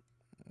like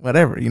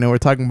whatever, we're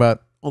talking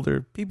about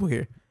older people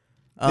here.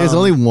 There's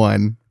only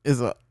one.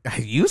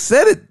 You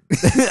said it.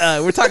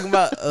 We're talking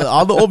about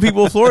all the old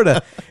people of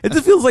Florida. It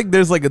just feels like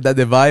there's like that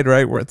divide,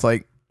 right? Where it's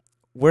like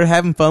we're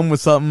having fun with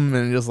something,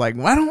 and just like,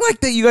 well, I don't like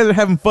that you guys are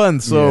having fun,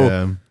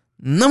 so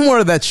no more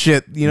of that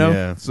shit,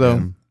 Yeah, so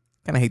kind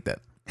of hate that.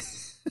 I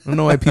don't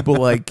know why people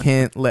like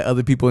can't let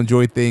other people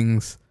enjoy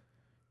things.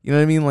 You know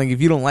what I mean? Like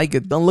if you don't like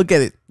it, don't look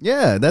at it.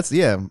 Yeah, that's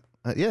yeah.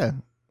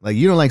 Like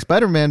you don't like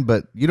Spider-Man,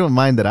 but you don't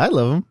mind that I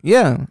love him.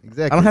 Yeah,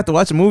 exactly. I don't have to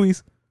watch the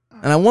movies,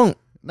 and I won't.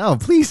 No,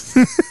 please.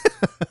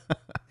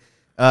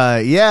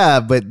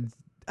 Yeah, but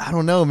I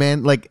don't know,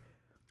 man. Like,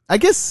 I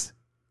guess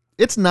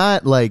it's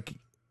not like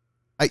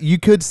you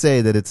could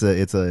say that it's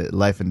a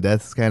life and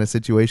death kind of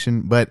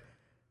situation, but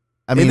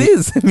I mean, it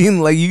is. I mean,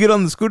 like you get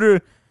on the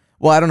scooter.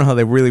 Well, I don't know how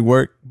they really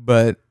work,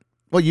 but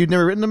you'd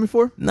never ridden them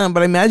before? No,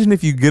 but imagine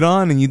if you get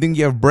on and you think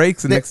you have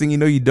brakes, and next thing you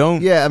know, you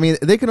don't. Yeah, I mean,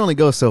 they can only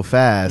go so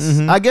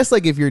fast. I guess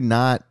like if you're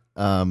not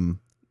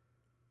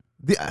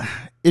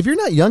if you're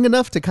not young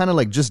enough to kind of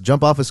like just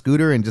jump off a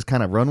scooter and just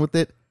kind of run with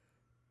it,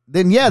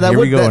 then yeah, that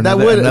would fuck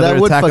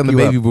you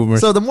up. Boomers.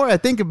 So the more I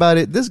think about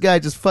it, this guy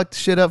just fucked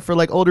shit up for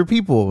like older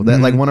people that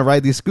like want to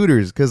ride these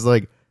scooters, because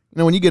like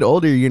when you get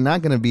older, you're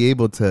not going to be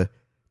able to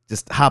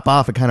just hop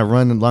off and kind of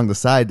run along the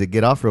side to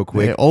get off real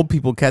quick. Yeah, old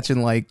people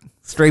catching like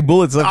stray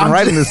bullets left and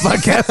right in this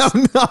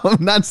podcast. No,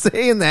 I'm not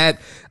saying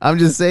that. I'm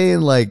just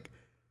saying like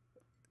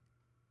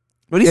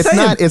What are you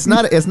saying? It's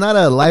not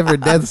a life or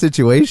death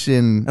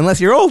situation Unless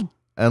you're old.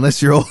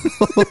 unless you're old.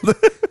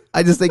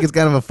 I just think it's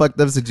kind of a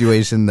fucked up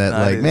situation that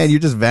like, man, you're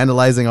just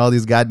vandalizing all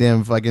these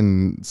goddamn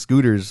fucking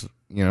scooters,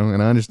 you know.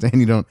 And I understand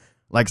you don't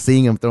like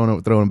seeing them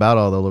throwing about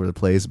all over the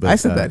place. But I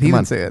said that. He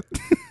didn't say it.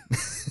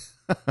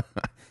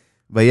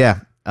 But yeah,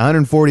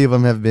 140 of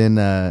them have been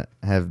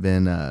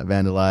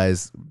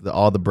vandalized.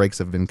 All the brakes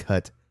have been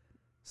cut.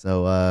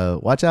 So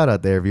watch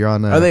out there if you're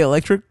on. Are they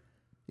electric?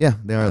 Yeah,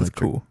 they are That's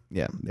electric. cool.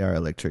 Yeah, they are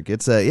electric.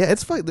 It's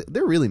it's fun.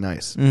 They're really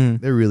nice.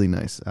 They're really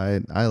nice.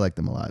 I like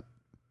them a lot.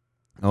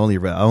 I only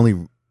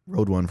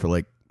rode one for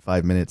like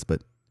 5 minutes,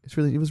 but it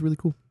was really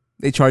cool.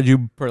 They charge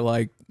you per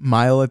like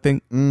mile, I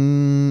think.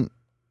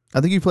 I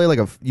think you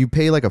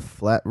pay like a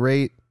flat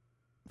rate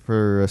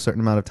for a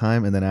certain amount of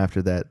time, and then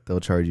after that they'll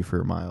charge you for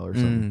a mile or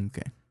something.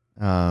 Okay.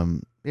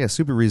 Yeah,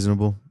 super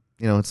reasonable.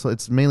 You know,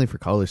 it's mainly for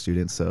college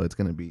students, so it's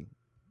gonna be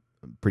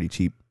pretty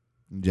cheap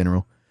in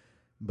general.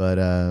 But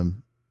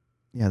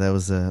yeah, that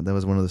was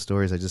one of the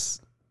stories I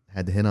just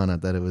had to hit on. I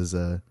thought it was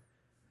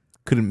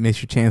Couldn't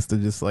miss your chance to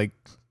just like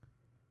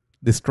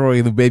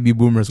destroy the baby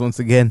boomers once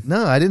again.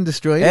 no, I didn't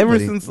destroy Ever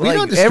anybody. since, We like,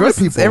 don't destroy ever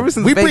since- people. ever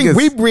since we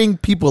Vegas. bring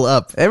people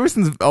up. Ever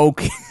since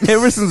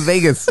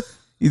Vegas,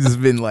 you just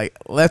been like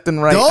left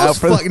and right. Those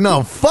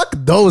fuck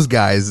those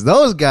guys.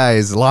 Those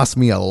guys lost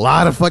me a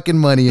lot of fucking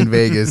money in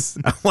Vegas.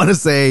 I want to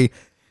say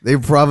they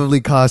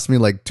probably cost me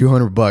like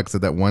 $200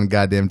 at that one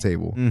goddamn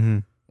table. Mm-hmm.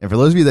 And for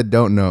those of you that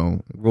don't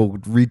know, we'll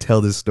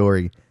retell this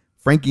story.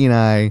 Frankie and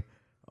I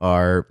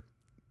are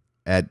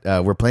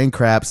we're playing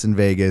craps in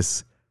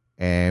Vegas,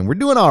 and we're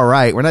doing all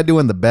right. We're not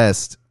doing the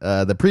best.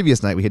 The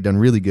previous night we had done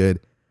really good,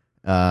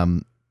 but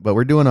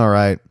we're doing all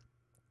right.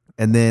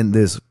 And then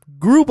this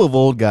group of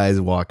old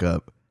guys walk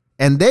up,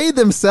 and they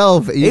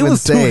themselves even It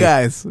was say, two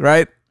guys,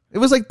 right? It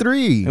was like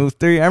three. It was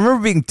three. I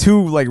remember being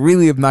two like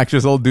really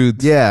obnoxious old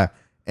dudes. Yeah.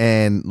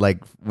 And like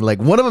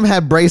one of them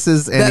had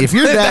braces, and if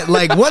you're that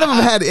like one of them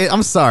had,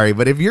 I'm sorry,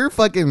 but if you're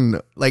fucking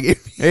like,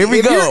 Here we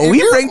if go. you're- if We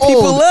you're bring old-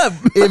 people up.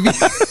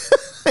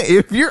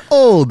 if you're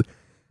old,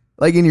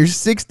 like in your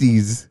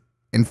 60s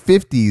and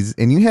 50s,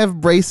 and you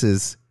have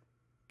braces,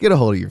 get a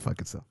hold of your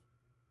fucking self.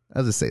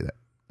 I'll just say that.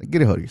 Like,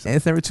 get a hold of yourself. And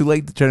it's never too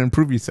late to try to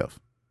improve yourself.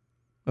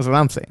 That's what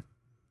I'm saying.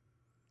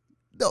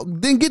 No,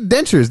 then get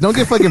dentures. Don't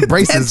get fucking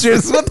braces.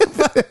 Dentures, what the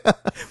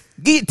fuck?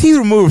 Get your teeth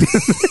removed.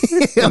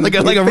 Yeah, like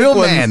a real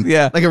man.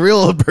 Yeah. Like a real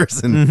old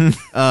person.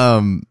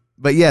 Mm-hmm.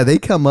 But yeah, they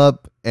come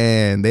up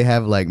and they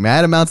have like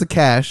mad amounts of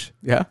cash,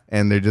 Yeah.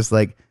 and they're just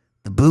like,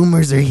 the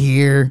boomers are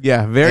here.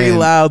 Yeah. Very And-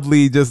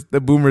 loudly, just the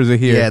boomers are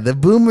here. Yeah, the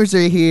boomers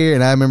are here.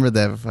 And I remember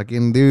that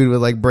fucking dude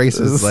with like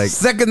braces, like,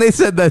 second they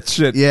said that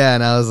shit. yeah,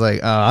 and I was like,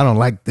 oh, I don't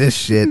like this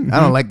shit. I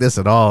don't like this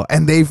at all.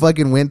 And they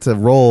fucking went to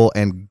roll,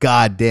 and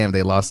goddamn,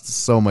 they lost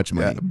so much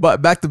money. Yeah.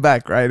 But back to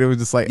back, right? It was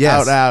just like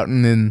Yes. out,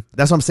 and then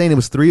That's what I'm saying. It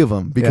was three of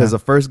them because Yeah.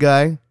 the first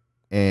guy,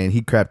 and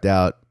he crapped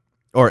out,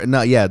 or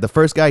no, yeah, the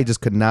first guy he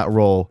just could not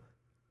roll.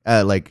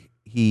 Like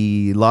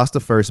he lost the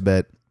first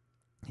bet,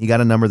 he got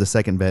a number the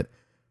second bet,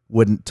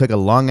 took a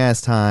long ass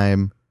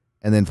time,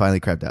 and then finally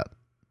crapped out.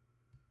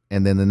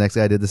 And then the next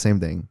guy did the same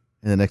thing,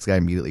 and the next guy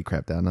immediately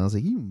crapped out. And I was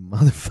like, you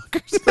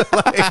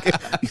motherfuckers,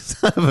 like, you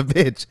son of a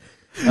bitch.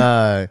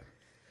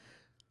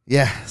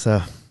 Yeah,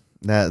 so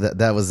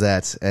that was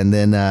that. And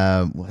then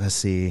let's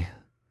see.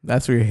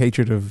 that's where your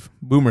hatred of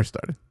boomers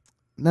started.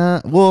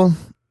 Nah, well,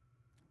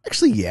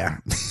 actually, yeah.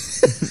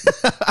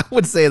 I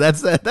would say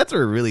that's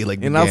where it really like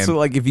And began. also,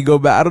 like, if you go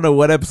back, I don't know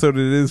what episode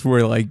it is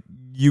where like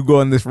you go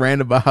on this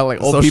rant about how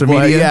like old Social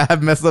people media?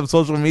 have messed up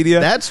social media.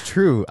 That's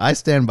true. I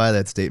stand by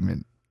that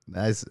statement.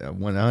 That's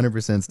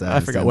 100% stand. I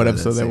forgot what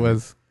episode that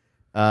was.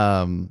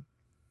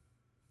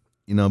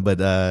 You know,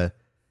 but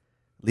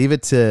leave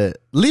it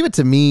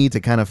to me to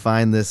kind of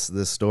find this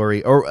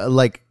story, or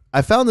like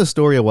I found this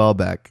story a while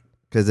back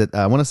because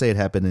I want to say it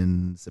happened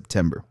in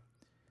September,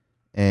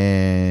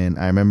 and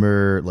I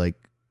remember like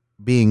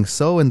being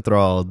so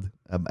enthralled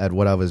at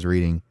what I was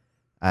reading,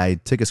 I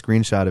took a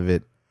screenshot of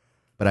it,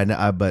 but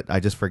I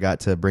just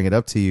forgot to bring it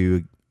up to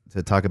you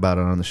to talk about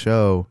it on the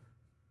show.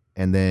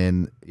 And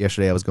then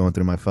yesterday I was going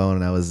through my phone,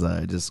 and I was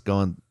just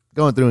going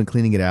through and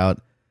cleaning it out.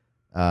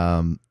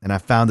 And I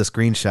found the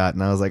screenshot,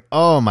 and I was like,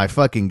 "Oh my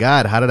fucking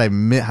god! How did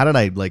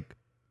I like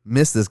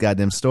miss this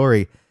goddamn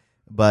story?"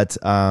 But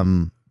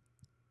I'm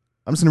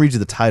just gonna read you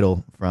the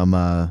title from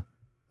a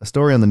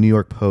story on the New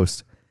York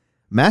Post.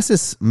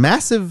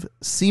 Massive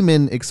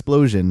semen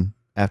explosion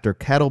after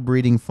cattle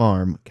breeding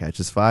farm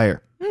catches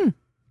fire.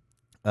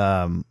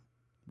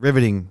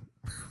 Riveting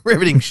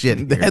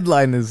shit. The here.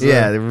 headline is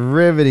Yeah,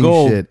 riveting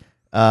gold. shit.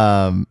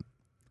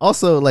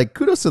 Also, like,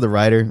 kudos to the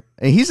writer,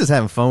 and he's just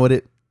having fun with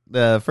it.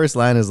 The first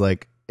line is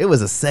like, It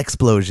was a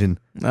sexplosion,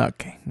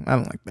 Okay, I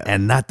don't like that.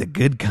 and not the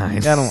good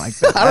kind. I don't like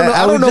that. I don't know.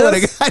 I don't know.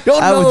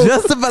 I was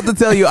just about to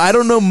tell you, I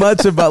don't know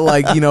much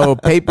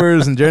about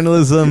papers and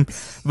journalism,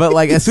 but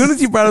as soon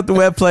as you brought up the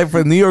website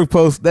for the New York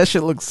Post, that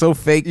shit looks so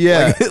fake.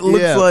 Yeah, it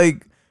looks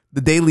like the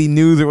Daily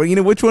News or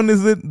which one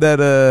is it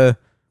that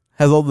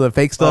has all the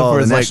fake stuff? Oh, where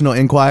the it's National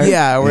Enquirer.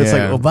 yeah, where it's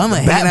Obama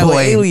hanging Bat out with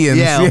Boy. aliens.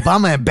 Yeah,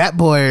 Obama and Bat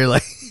Boy are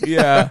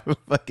Yeah.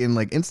 fucking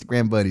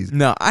Instagram buddies.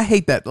 No, I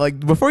hate that.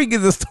 Before you get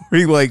the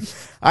story,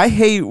 I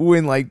hate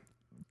when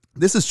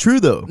This is true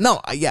though.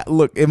 no, yeah,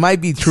 look, it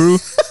might be true,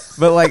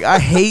 but I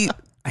hate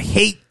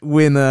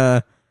when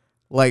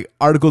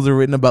articles are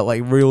written about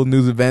real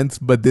news events,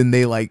 but then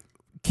they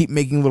keep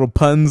making little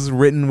puns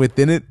written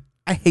within it.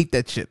 I hate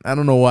that shit. I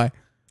don't know why.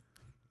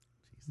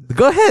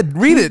 Go ahead,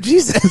 read it.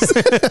 Jesus.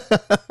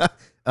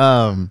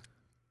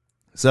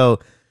 So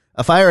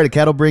a fire at a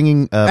cattle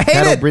breeding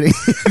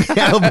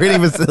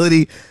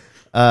facility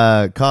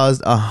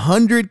caused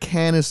 100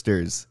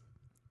 canisters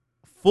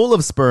full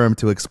of sperm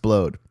to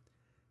explode,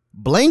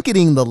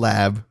 blanketing the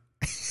lab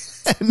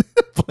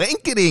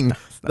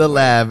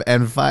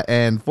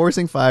and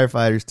forcing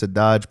firefighters to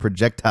dodge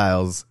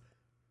projectiles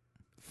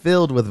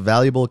filled with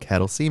valuable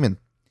cattle semen.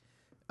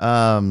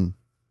 One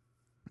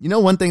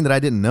thing that I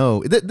didn't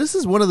know, this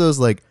is one of those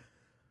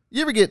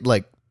you ever get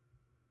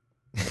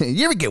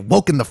you ever get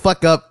woken the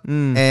fuck up,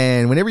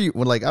 and whenever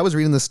I was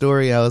reading the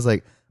story, I was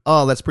like,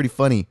 oh, that's pretty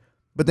funny,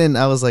 but then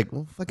I was like,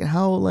 well, fucking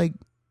how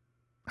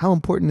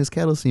important is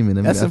cattle semen? I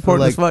mean, That's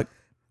important as fuck.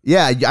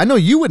 Yeah, I know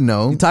you would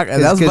know.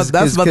 That's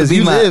about to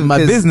be my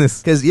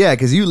business. Because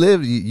you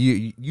live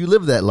you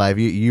lived that life.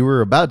 You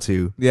were about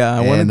to. Yeah,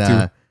 I wanted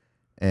to.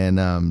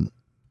 And I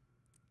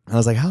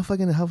was like,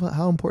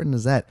 how important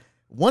is that?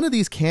 One of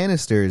these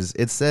canisters,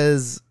 it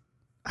says,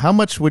 how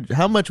much would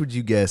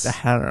you guess?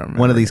 I don't remember.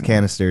 One of these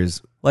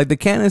canisters. The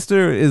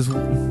canister is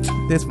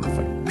this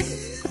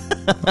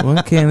motherfucker.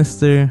 One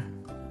canister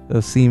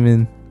of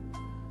semen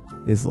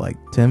is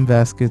 10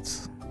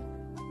 baskets,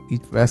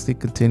 each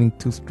basket containing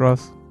 2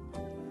 straws.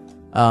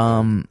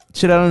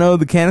 Shit, I don't know.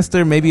 The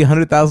canister, maybe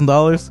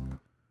 $100,000.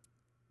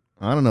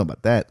 I don't know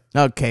about that.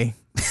 Okay.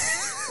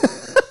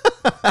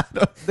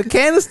 The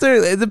canister,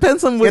 it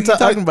depends on what you're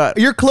talking about.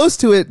 You're close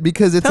to it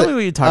because it's Tell me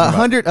what you're talking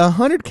about.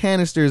 100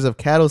 canisters of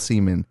cattle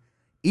semen.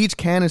 Each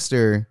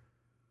canister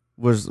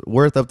was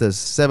worth up to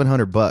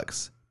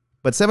 $700,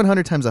 but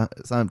 700 times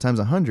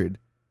 100, a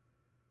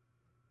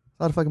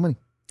lot of fucking money.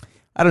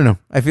 I don't know.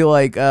 I feel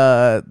like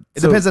it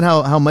depends on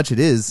how much it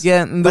is.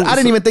 Yeah, but I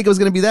didn't even think it was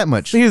going to be that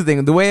much. Here's the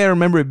thing: the way I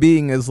remember it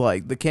being is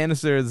the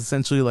canister is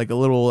essentially a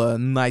little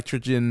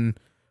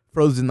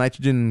frozen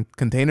nitrogen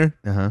container.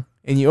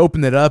 And you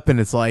open it up, and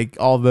it's it's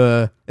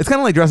kind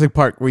of like Jurassic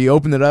Park, where you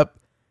open it up,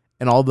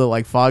 and all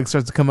the fog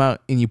starts to come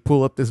out, and you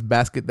pull up this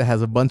basket that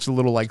has a bunch of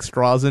little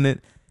straws in it,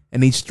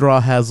 and each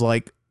straw has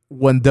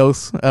one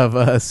dose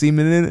of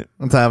semen in it.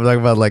 One time I'm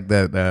talking about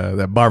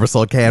that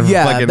Barbasol can.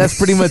 Yeah, that's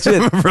pretty much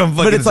it.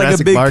 But it's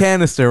Jurassic a big Park.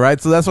 canister, right?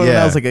 So that's why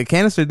I was a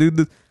canister,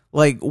 dude.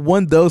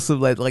 One dose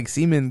of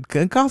semen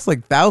can cost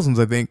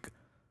thousands, I think.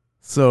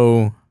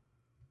 So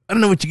I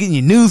don't know what you're getting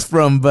your news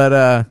from,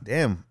 but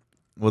damn.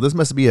 Well, this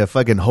must be a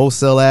fucking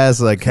wholesale ass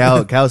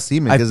cow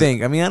semen. I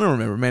think. I mean, I don't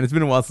remember, man. It's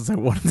been a while since I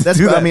wanted to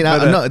do that. I mean,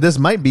 I know this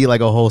might be a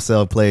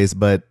wholesale place,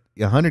 but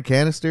 100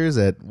 canisters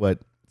at what,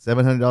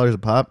 $700 a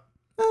pop?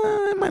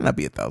 It might not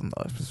be $1,000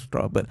 per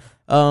straw, but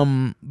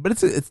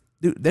it's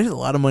dude. There's a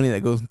lot of money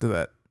that goes into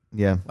that.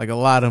 Yeah, a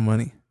lot of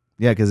money.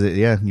 Yeah, because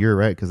you're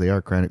right, because they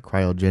are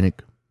cryogenic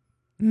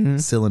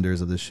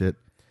cylinders of this shit.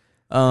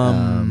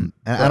 And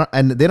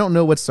they don't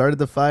know what started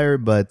the fire,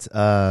 but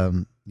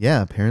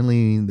yeah,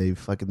 apparently they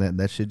fucking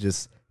that shit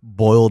just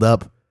boiled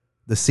up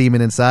the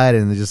semen inside,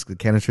 and the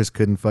canisters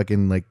couldn't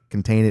fucking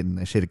contain it, and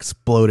that shit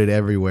exploded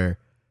everywhere.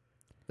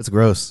 It's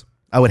gross.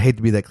 I would hate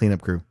to be that cleanup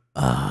crew.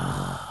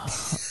 I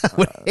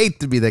would hate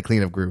to be that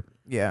cleanup crew.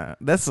 Yeah,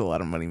 that's a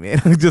lot of money,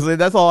 man.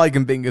 That's all I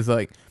can think is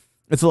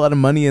it's a lot of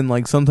money,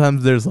 and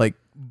sometimes there's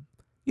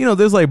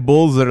there's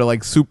bulls that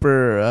are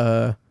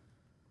super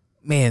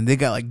man, they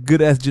got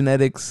good ass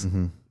genetics.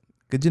 Mm-hmm.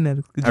 Good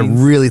genetics. Good genes.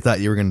 I really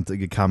thought you were going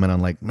to comment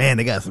on man,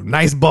 they got some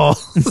nice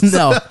balls.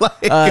 No,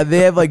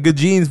 they have good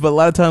genes, but a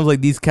lot of times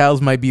these cows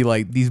might be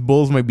these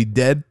bulls might be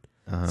dead.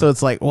 Uh-huh. So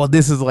it's well,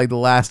 this is the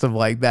last of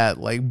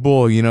that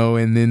bull,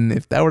 and then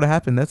if that were to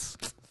happen, that's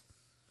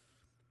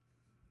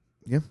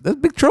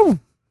big trouble.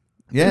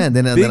 Yeah, and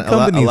then a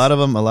lot of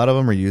them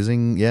are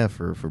using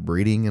for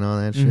breeding and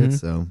all that shit.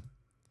 So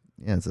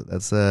yeah,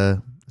 that's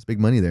big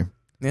money there.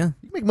 Yeah,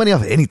 you can make money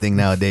off of anything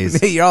nowadays.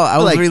 Hey, y'all, I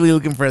was really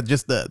looking for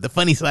just the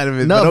funny side of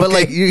it. No, but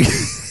okay. you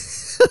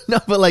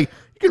you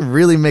can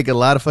really make a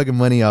lot of fucking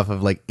money off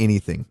of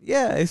anything.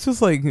 Yeah, it's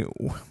just the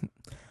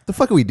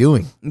fuck are we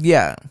doing?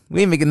 Yeah,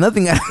 we ain't making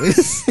nothing out of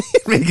this.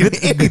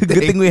 Good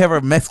thing we have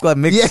our Mezcla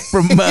mix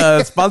from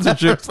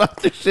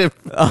sponsorship.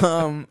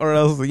 Or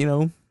else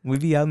we'd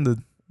be out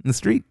in the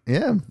street.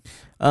 Yeah.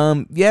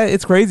 Yeah,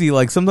 it's crazy.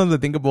 Sometimes I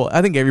think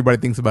everybody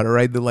thinks about it,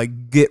 right? The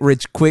get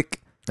rich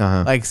quick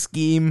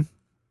scheme.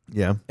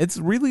 Yeah. It's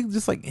really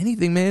just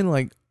anything,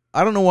 man.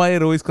 I don't know why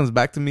it always comes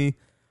back to me,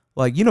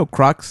 like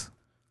Crocs,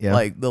 Yeah.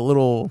 like the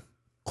little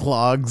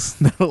clogs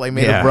that are like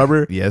made of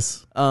rubber.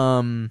 Yes.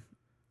 And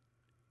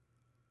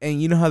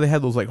you know how they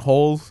had those like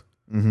holes.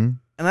 Mm-hmm.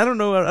 And I don't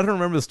know, I don't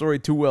remember the story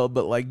too well,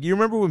 but like, you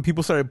remember when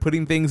people started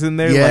putting things in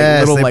there?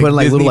 Yes, like, they put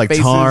like Disney little like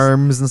faces?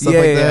 charms and stuff Yeah,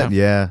 like yeah, that.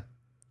 Yeah.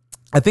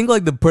 I think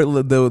like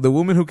the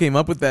woman who came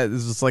up with that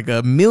is just like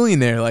a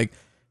millionaire. Like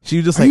she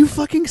was just Are like, you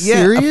fucking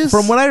serious?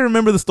 From what I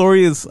remember, the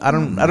story is I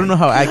don't know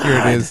how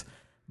accurate it is,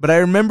 but I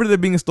remember there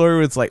being a story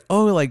where it's like,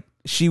 oh, like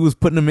she was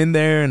putting them in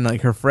there, and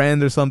like her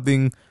friend or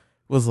something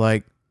was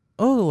like,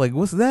 oh, like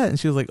what's that? And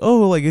she was like,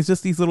 oh, like it's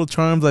just these little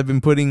charms I've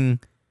been putting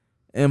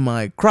in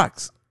my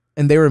Crocs,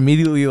 and they were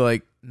immediately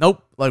like,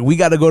 nope, like we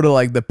got to go to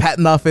like the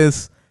patent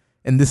office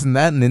and this and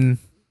that, and then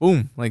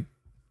boom, like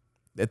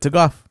it took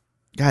off.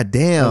 God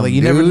damn. So, like you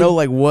dude. never know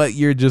like what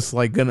you're just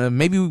like gonna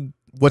maybe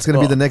what's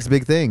gonna be the next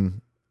big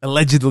thing.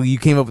 Allegedly you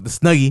came up with the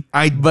Snuggie.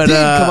 I did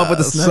come up with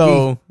the Snuggie.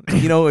 So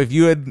if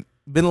you had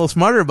been a little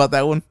smarter about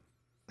that one,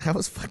 I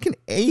was fucking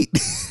 8.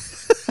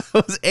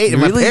 I was 8.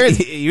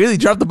 you really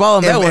dropped the ball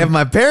on that one. If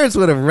my parents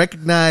would have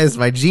recognized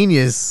my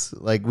genius,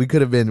 like we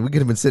could have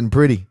been sitting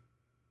pretty,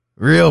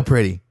 real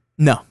pretty.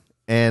 No,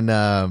 And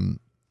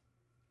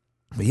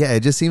but yeah,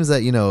 it just seems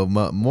that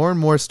more and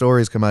more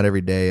stories come out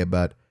every day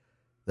about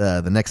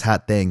the next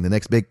hot thing, the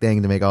next big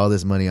thing to make all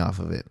this money off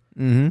of it.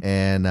 mm-hmm.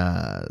 And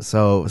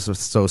so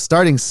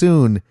starting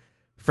soon,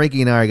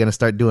 Frankie and I are gonna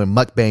start doing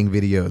mukbang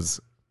videos.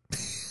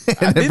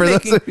 I've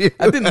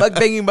been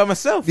mukbanging by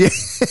myself. Yeah.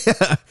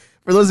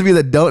 For those of you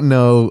that don't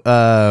know,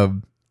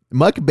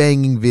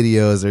 mukbanging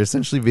videos are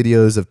essentially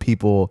videos of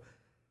people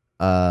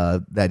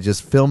that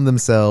just film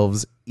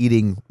themselves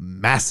eating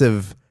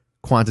massive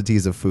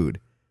quantities of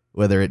food,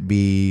 whether it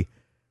be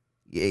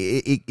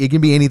it can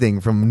be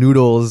anything from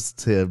noodles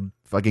to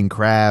fucking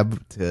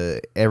crab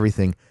to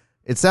everything.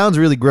 It sounds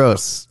really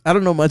gross. I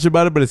don't know much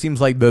about it, but it seems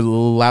like the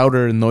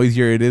louder and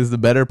noisier it is, the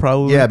better,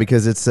 probably. Yeah,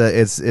 because it's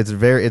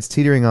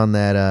teetering on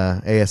that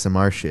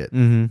ASMR shit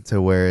Mm-hmm.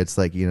 to where it's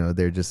like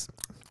they're just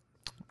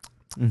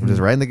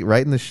Mm-hmm.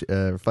 right in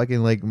the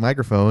fucking like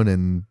microphone,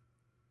 and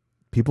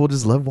people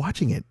just love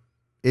watching it.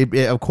 It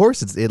of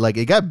course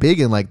it got big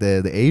in like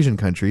the Asian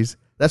countries.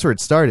 That's where it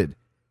started,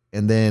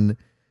 and then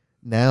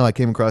now I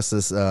came across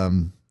this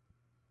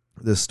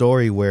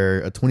story where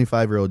a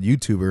 25-year-old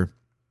YouTuber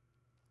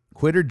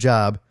quit her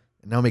job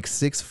and now makes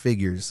 6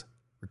 figures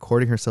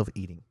recording herself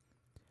eating.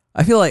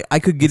 I feel like I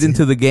could get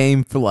into the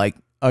game for like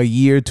a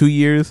year, 2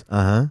 years,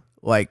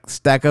 like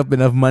stack up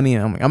enough money,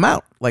 and I'm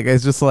out. Like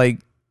it's just like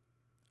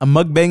I'm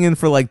mukbanging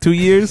for like 2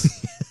 years.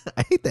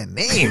 I hate that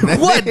name.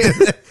 What?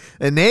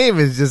 The name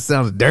just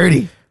sounds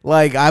dirty.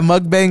 Like I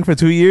mukbang for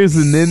 2 years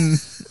and then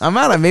I'm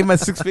out. I made my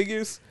 6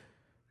 figures.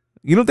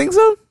 You don't think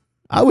so?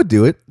 I would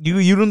do it. You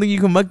don't think you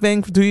can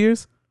mukbang for 2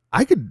 years?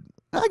 I could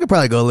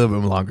probably go a little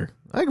bit longer.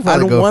 I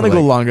don't want to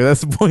go longer.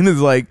 That's the point.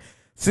 Is like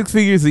 6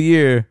 figures a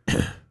year.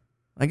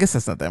 I guess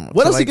that's not that much.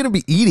 What else are you gonna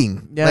be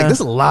eating? Yeah. Like, that's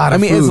a lot of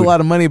food. it's a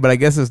lot of money, but I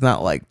guess it's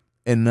not like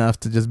enough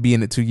to just be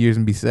in it 2 years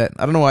and be set.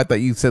 I don't know why I thought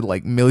you said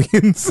like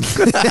millions.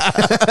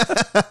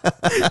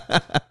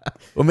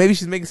 Well, maybe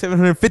she's making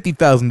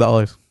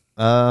 $750,000.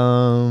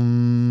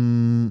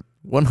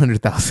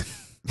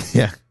 $100,000.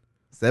 Yeah,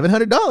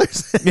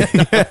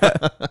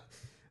 $700.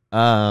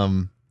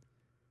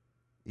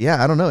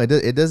 Yeah, I don't know.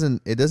 It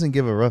doesn't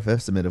give a rough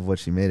estimate of what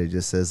she made. It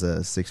just says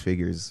 6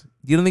 figures.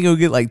 You don't think it would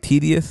get like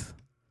tedious?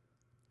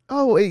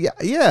 Oh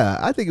yeah.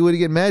 I think it would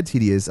get mad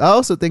tedious. I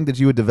also think that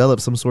you would develop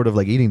some sort of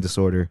like eating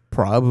disorder,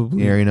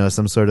 Probably. or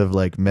some sort of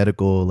like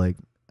medical like.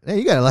 Hey,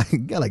 you got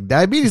like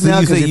diabetes So now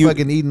you because say you're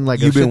fucking eating like.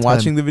 You've a shit been ton.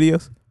 watching the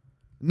videos?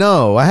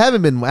 No, I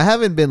haven't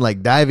been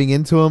like diving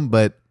into them,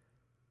 but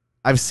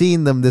I've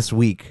seen them this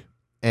week,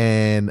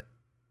 and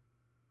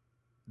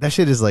that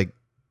shit is like,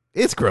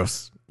 it's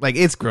gross. Like,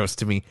 it's gross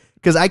to me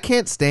because I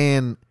can't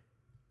stand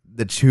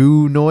the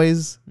chew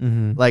noise.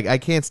 Mm-hmm. Like, I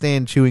can't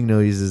stand chewing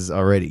noises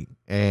already,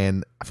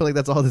 and I feel like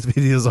that's all these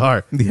videos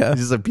are. Yeah. It's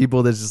just like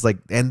people that's just like,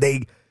 and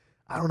I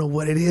don't know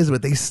what it is,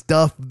 but they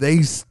stuff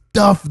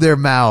their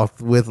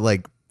mouth with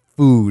like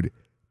food,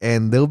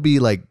 and they'll be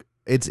like,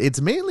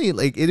 it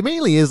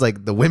mainly is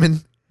like the women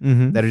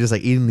Mm-hmm. that are just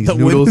like eating these The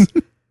noodles.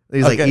 women? They're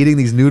just like Okay. eating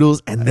these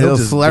noodles, and they'll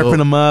just slurping go,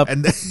 them up.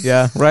 and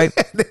Yeah, right?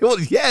 they will,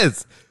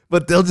 yes,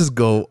 but they'll just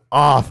go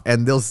off,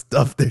 and they'll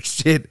stuff their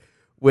shit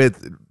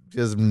with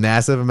just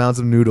massive amounts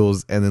of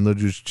noodles, and then they'll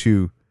just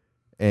chew,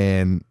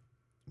 and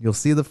you'll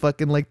see the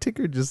fucking like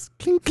ticker just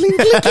clink clink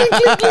clink clink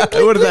clink clink.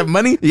 What is that,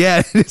 money?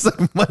 Yeah, it's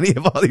like money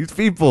of all these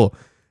people.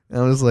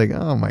 And I'm just like,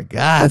 oh my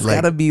god, It's like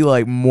gotta be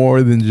like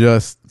more than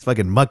just. it's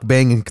fucking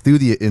mukbang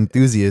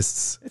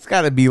enthusiasts. It's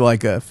gotta be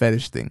like a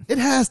fetish thing, It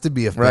has to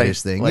be a right?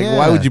 fetish thing. Like, yeah.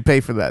 why would you pay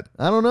for that?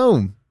 I don't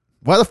know.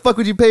 Why the fuck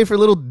would you pay for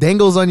little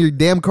dangles on your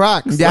damn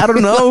Crocs? Yeah, I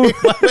don't know.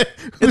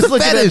 Who's a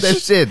looking at fetish. that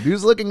shit?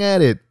 Who's looking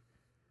at it?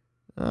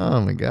 Oh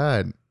my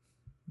god.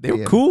 They were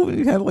Yeah. cool.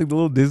 You had like the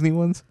little Disney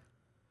ones.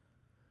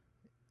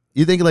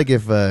 You think like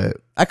if I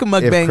could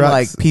mukbang Crocs-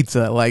 like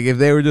pizza. Like if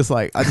they were just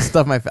like, I just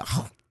stuff my face.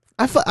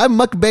 I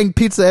mukbang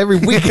pizza every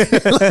week.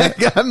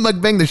 Like, I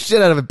mukbang the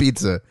shit out of a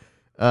pizza.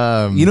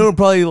 You know,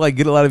 probably like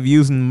get a lot of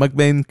views in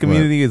mukbang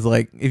community is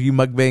like if you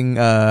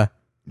mukbang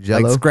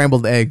Jell-O? like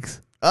scrambled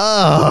eggs.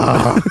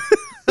 Oh.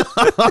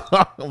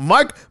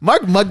 Mark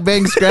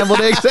mukbang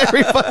scrambled eggs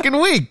every fucking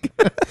week.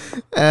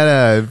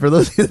 And for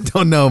those of you that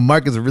don't know,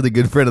 Mark is a really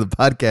good friend of the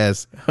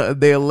podcast.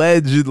 They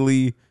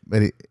allegedly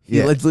But he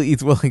allegedly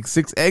eats like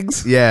 6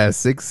 eggs. Yeah,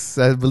 6,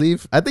 I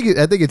believe. I think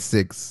it's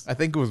 6. I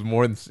think it was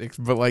more than 6,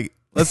 but like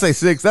let's say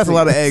 6. That's a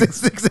lot of eggs.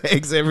 6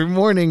 eggs every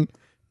morning.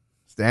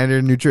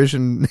 Standard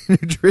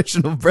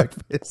nutritional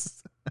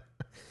breakfast.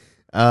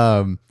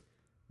 But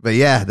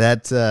yeah,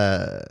 that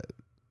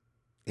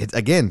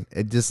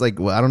it just like,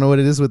 well, I don't know what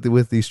it is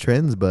with these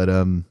trends, but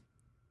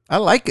I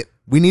like it.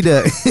 we need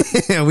to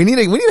we need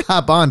to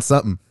hop on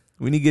something.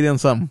 We need to get in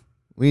something.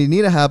 We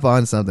need to hop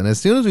on something. As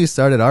soon as we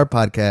started our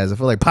podcast, I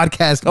feel like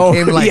podcast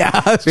became like yeah,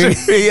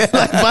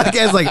 like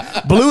podcast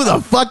like blew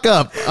the fuck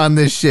up on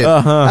this shit.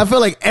 I feel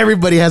like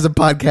everybody has a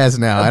podcast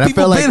now, and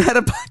People I feel like had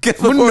a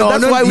podcast before.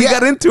 That's why we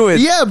got into it.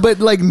 Yeah, but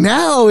like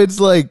now it's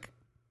like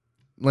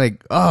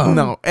oh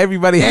No,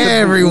 everybody.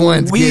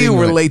 Everyone's We getting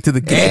were one. late to the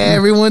game.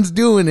 Everyone's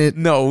doing it.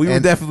 No, we were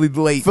And definitely I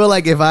late. feel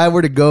like if I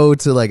were to go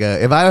to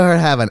if I were to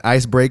have an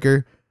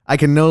icebreaker, I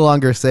can no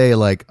longer say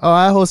like, oh,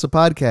 I host a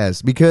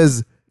podcast,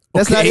 because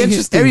that's not Okay,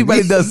 interesting.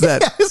 everybody does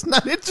that. Yeah, it's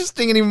not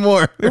interesting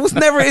anymore. It was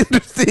never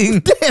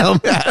interesting. Damn.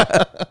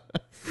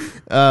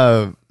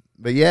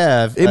 But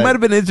yeah, It might have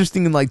been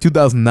interesting in like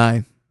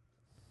 2009,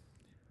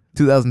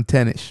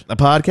 2010 ish. a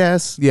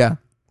podcast. Yeah.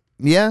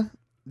 Yeah.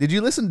 Did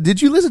you listen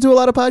to a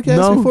lot of podcasts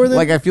No, before then?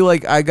 like I feel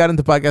like I got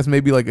into podcasts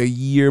maybe like a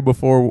year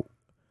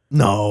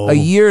no, a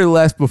year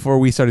less before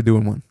we started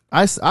doing one.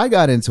 I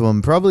got into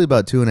them probably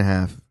about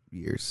 2.5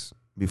 years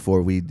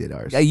before we did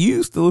ours. I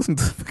used to listen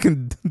to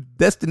fucking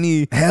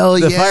Destiny. Hell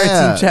the yeah! Fire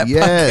Team Chat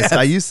yes, podcast.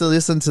 I used to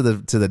listen to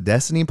the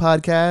Destiny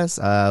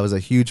podcast. I was a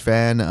huge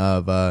fan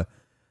of the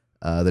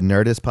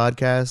Nerdist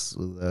podcast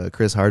with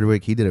Chris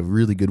Hardwick. He did a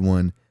really good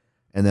one,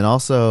 and then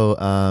also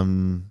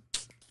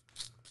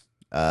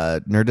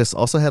Nerdist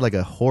also had like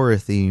a horror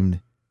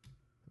themed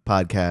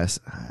podcast.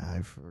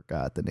 I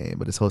forgot the name,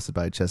 but it's hosted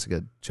by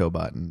Jessica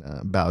Chobot, and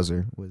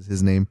Bowser was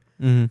his name.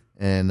 Mm-hmm.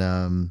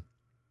 And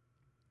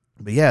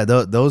but yeah,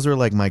 those are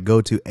like my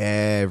go-to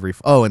every.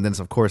 Oh, and then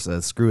of course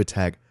Screw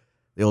Attack,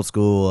 the old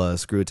school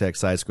Screw Attack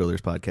Side Scrollers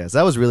podcast.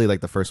 That was really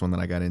like the first one that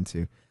I got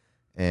into.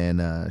 And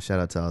shout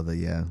out to all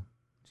the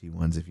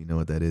G1s if you know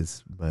what that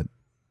is, but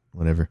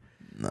whatever.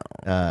 No.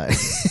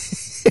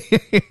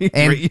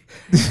 And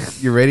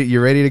you're ready.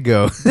 You're ready to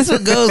go. This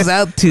one goes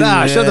out to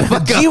Shut the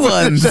fuck up.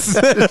 G1s.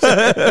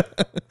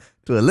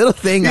 To a little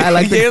thing I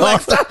like to You're call.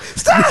 like,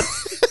 stop.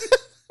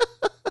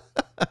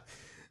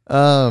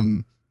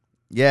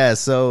 Yeah,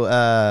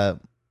 so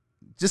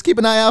just keep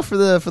an eye out for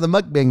the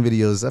mukbang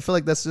videos. I feel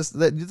like that's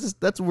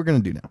what we're gonna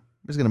do now.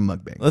 We're just gonna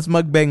mukbang. Let's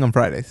mukbang on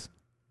Fridays.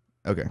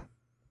 Okay.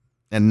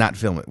 And not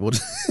film it. We'll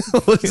just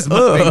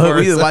mukbang for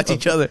We just ourselves. watch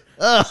each other.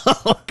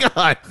 Oh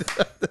God.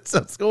 That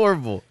sounds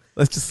horrible.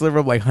 Let's just sliver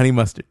up like honey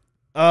mustard.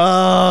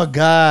 Oh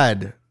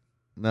God.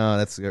 No,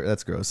 that's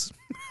gross.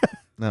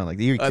 No, like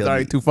you That's killed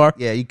already me. too far.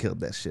 Yeah, you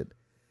killed that shit.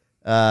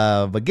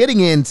 But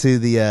getting into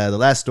the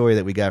last story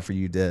that we got for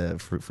you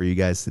for you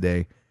guys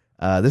today.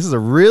 This is a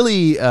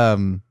really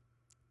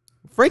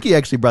Frankie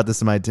actually brought this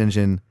to my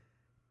attention,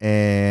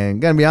 and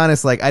gonna be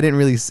honest, like I didn't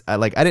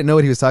know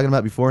what he was talking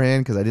about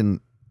beforehand because I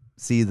didn't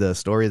see the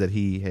story that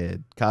he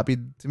had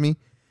copied to me.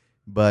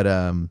 But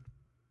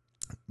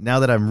now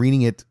that I'm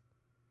reading it,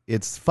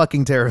 it's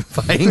fucking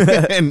terrifying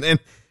and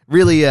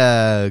really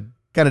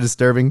kind of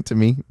disturbing to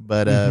me.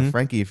 But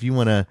Frankie, if you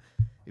wanna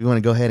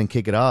go ahead and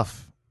kick it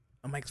off.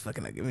 Oh, Mike's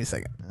fucking up. Give me a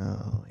second.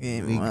 Oh, Give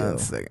here me we go. 1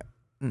 second.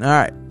 All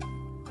right.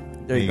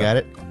 There you go. Got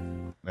it?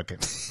 Okay.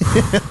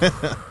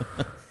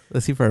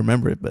 Let's see if I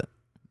remember it, but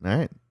All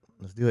right.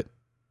 Let's do it.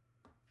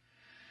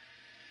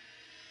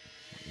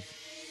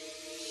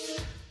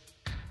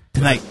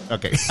 tonight,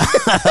 Okay.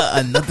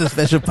 another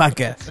special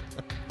podcast.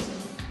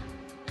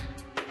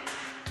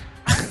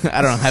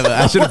 I don't have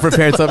I should have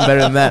prepared something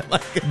better than that.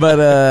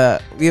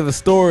 But we have a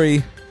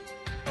story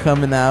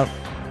coming out.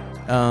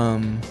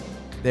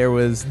 There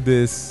was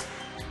this,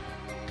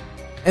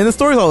 and the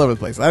story's all over the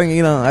place.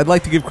 I'd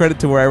like to give credit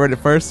to where I read it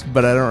first,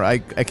 but I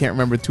can't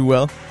remember too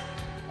well.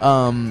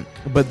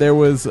 But there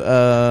was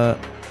a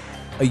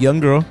young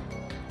girl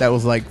that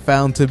was like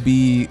found to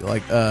be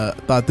like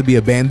thought to be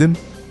abandoned.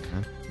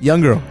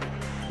 Young girl,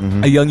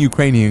 a young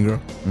Ukrainian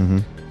girl,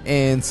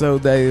 and so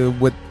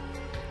what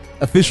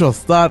officials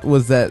thought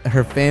was that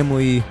her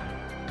family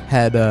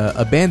had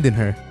abandoned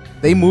her.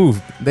 They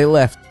moved, they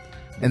left,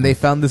 and they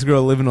found this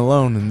girl living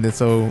alone, and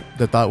so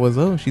the thought was,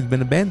 oh, she's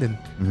been abandoned.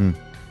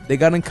 They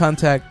got in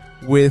contact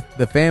with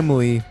the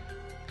family,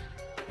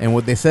 and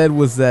what they said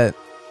was that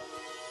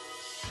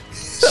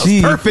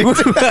she perfect.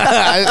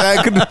 I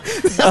could,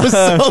 That was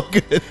so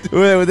good.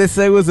 what they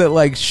said was that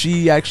like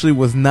she actually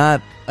was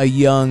not a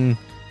young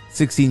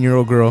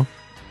 16-year-old girl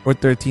or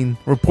 13.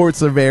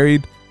 Reports are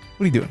varied.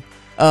 What are you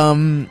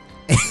doing?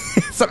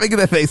 Stop making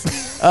that face.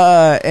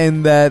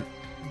 And that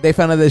they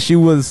found out that she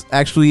was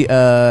actually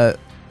a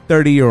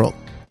 30-year-old.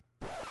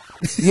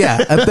 Yeah,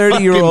 a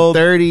 30-year-old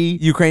 30.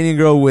 Ukrainian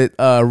girl with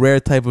a rare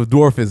type of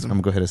dwarfism. I'm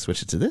gonna go ahead and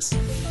switch it to this.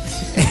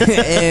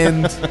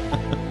 And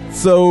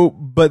so,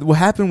 but what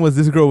happened was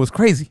this girl was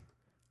crazy.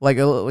 Like,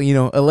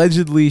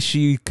 allegedly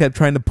she kept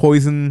trying to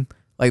poison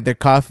like their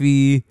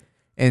coffee,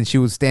 and she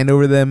would stand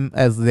over them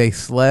as they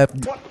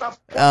slept.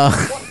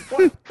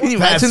 Can you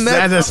imagine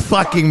that? That is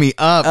fucking me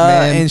up,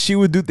 man. And she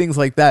would do things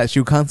like that.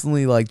 She would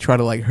constantly like try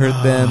to like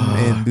hurt them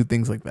and do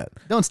things like that.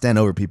 Don't stand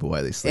over people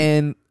while they sleep.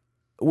 And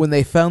when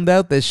they found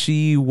out that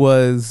she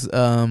was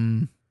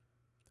an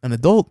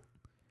adult,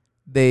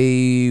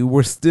 they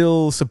were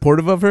still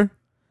supportive of her,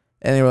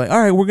 and they were like, "All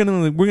right, we're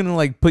gonna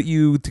like put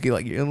you to get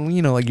like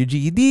like your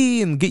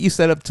GED and get you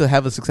set up to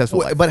have a successful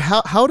life." But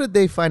how did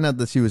they find out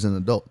that she was an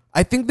adult?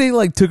 I think they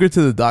like took her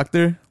to the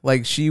doctor.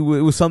 Like it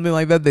was something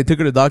like that. They took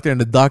her to the doctor, and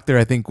the doctor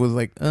I think was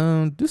like,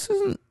 "This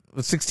isn't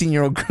a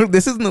 16-year-old girl.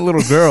 This isn't a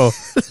little girl.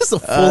 This is a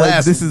full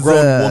ass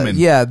grown woman."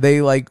 Yeah,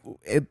 they like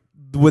it.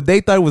 What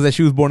they thought was that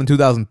she was born in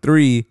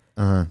 2003,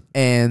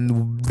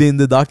 and then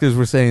the doctors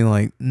were saying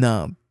like,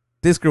 "No,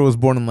 this girl was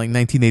born in like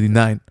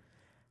 1989."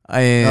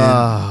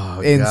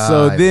 And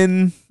so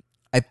then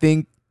I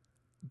think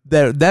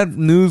that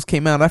news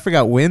came out. I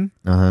forgot when.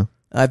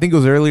 I think it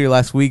was earlier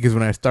last week is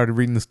when I started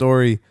reading the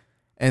story,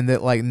 and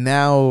that like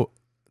now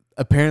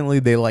apparently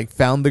they like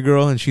found the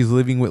girl and she's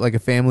living with like a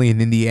family in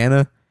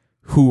Indiana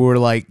who were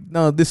like,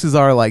 "No, this is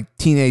our like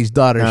teenage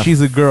daughter.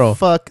 She's a girl.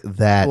 Fuck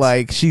that.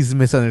 Like she's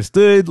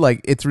misunderstood.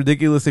 Like it's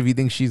ridiculous if you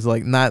think she's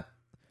like not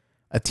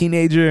a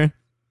teenager."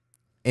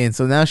 And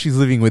so now she's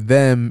living with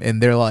them,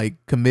 and they're like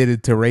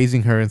committed to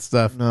raising her and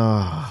stuff.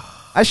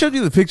 I showed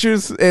you the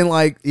pictures, and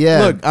like,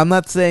 look, I'm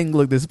not saying,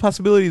 look, there's a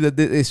possibility that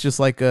it's just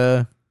like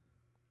it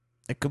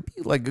could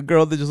be like a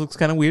girl that just looks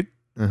kind of weird,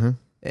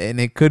 and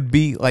it could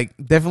be like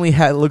definitely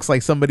looks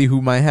like somebody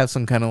who might have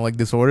some kind of like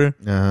disorder.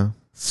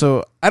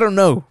 So I don't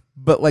know,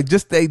 but like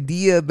just the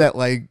idea that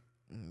like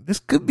this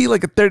could be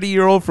like a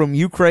 30-year-old from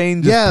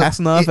Ukraine just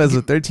passing off as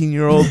a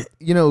 13-year-old.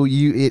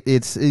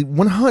 It's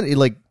 100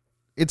 like.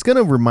 It's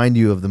gonna remind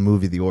you of the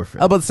movie The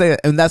Orphan. I was about to say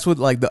that, and that's what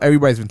like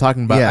everybody's been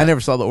talking about. I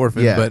never saw The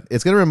Orphan, but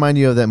it's gonna remind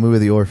you of that movie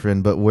The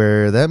Orphan, but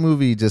where that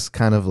movie just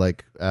kind of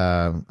like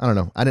I don't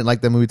know. I didn't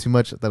like that movie too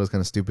much. I thought it was kind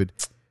of stupid,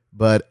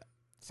 but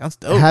sounds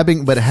dope.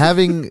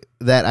 Having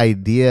that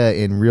idea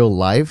in real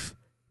life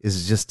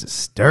is just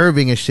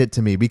disturbing as shit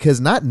to me, because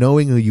not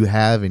knowing who you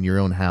have in your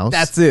own house.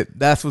 That's it.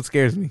 That's what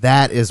scares me.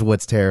 That is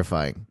what's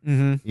terrifying.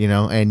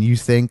 And you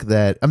think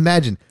that,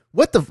 imagine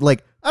what the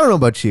like. I don't know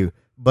about you,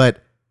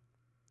 but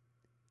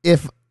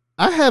if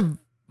I have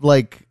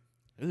like,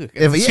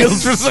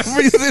 chills for some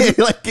reason,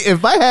 like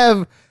if I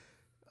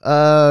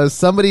have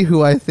somebody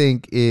who I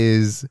think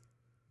is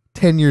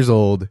 10 years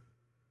old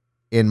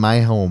in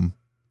my home,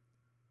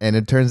 and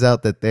it turns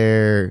out that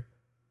they're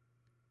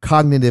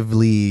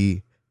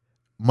cognitively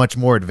much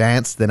more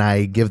advanced than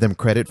I give them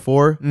credit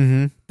for,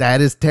 that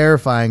is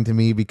terrifying to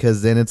me,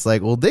 because then it's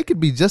like, well, they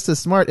could be just as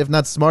smart, if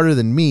not smarter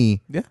than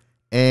me. Yeah.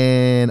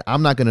 And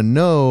I'm not gonna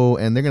know,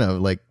 and they're gonna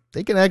like.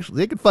 They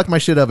could fuck my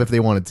shit up if they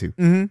wanted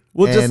to.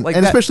 Well, just like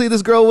and especially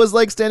this girl was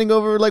like standing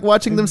over, like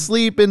watching them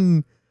sleep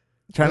and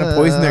trying to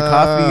poison their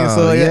coffee and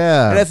stuff like that.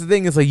 Yeah. And that's the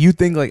thing. It's like you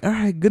think like, all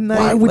right, good night.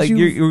 Why would like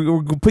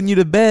we're putting you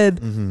to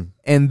bed,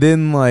 and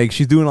then like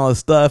she's doing all this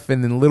stuff,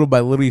 and then little by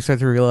little you start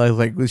to realize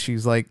like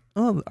she's like,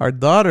 oh, our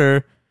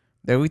daughter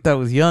that we thought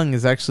was young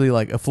is actually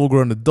like a full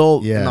grown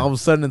adult. Yeah. And all of a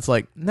sudden it's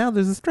like, now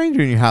there's a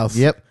stranger in your house.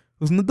 Yep.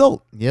 Who's an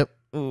adult. Yep.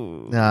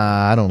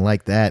 Nah, I don't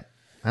like that.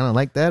 I don't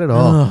like that at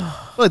all.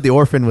 But The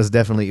Orphan was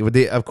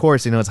definitely, of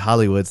course, it's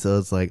Hollywood, so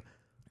it's like,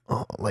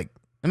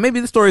 and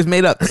maybe the story's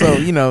made up,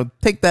 so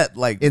take that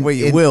like where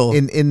you will.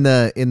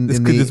 This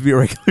could just be a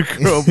regular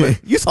girl,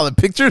 but you saw the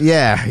picture.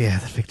 Yeah,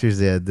 the pictures.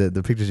 Yeah,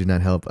 the pictures do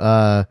not help.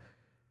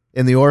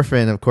 In The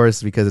Orphan, of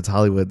course, because it's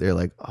Hollywood, they're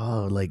like,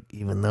 oh, like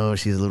even though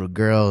she's a little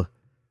girl,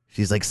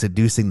 she's like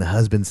seducing the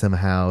husband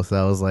somehow.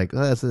 So I was like,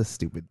 oh, that's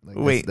stupid. Like,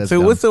 wait, that's so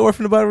dumb. What's The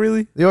Orphan about,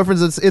 really? The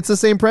Orphans, it's the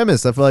same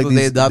premise. I feel like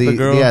they adopt a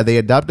girl. Yeah, they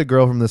adopt a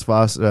girl from this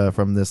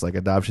from this like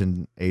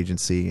adoption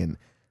agency, and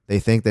they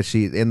think that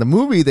in the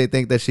movie they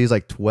think that she's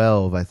like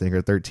 12, I think,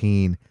 or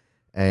 13,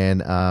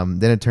 and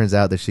then it turns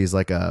out that she's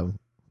like a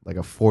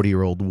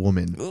 40-year-old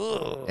woman.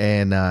 Ugh.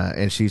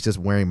 And she's just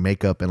wearing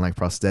makeup and like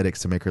prosthetics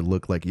to make her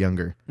look like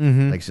younger.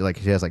 Like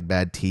she has like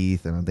bad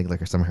teeth, and I think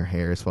like some of her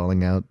hair is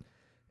falling out.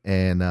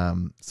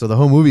 And so the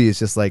whole movie is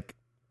just like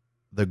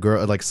the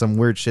girl, like some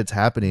weird shit's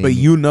happening, but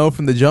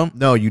from the jump.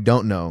 No, you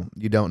don't know,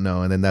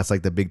 and then that's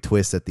like the big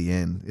twist at the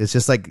end. It's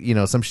just like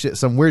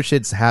some weird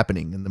shit's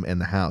happening in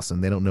the house,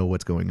 and they don't know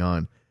what's going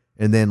on.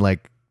 And then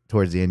like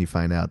towards the end, you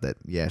find out that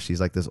she's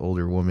like this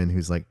older woman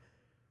who's like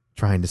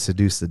trying to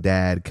seduce the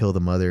dad, kill the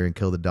mother, and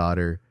kill the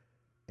daughter.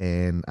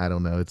 And I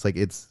don't know. It's like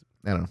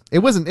I don't know. It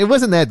wasn't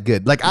that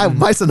good. Like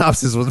my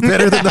synopsis was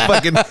better than the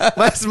fucking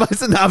my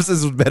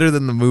synopsis was better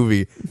than the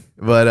movie.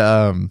 But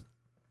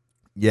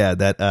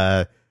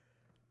that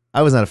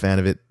I was not a fan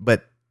of it.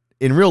 But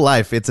in real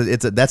life, that's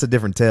a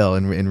different tale.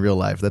 In real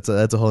life, that's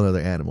a whole other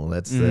animal.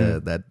 That's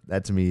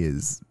that to me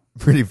is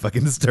pretty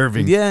fucking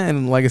disturbing. Yeah,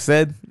 and like I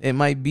said, it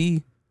might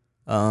be,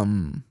 but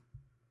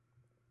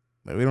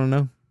we don't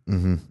know.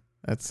 Mm-hmm.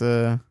 That's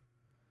I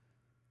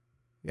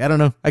don't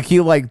know. I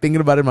keep like thinking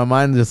about it in my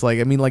mind, just like,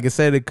 I mean, like I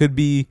said, it could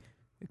be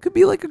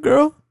like a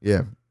girl.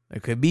 Yeah.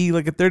 It could be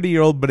like a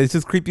 30-year-old, but it's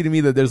just creepy to me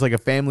that there's like a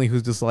family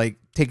who's just like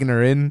taking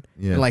her in,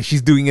 Yeah. and like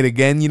she's doing it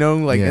again, you know,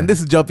 like, Yeah. and this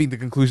is jumping to the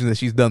conclusion that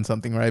she's done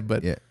something, right?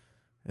 But Yeah.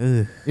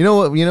 ugh. You know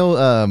what?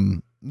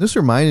 This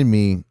reminded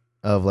me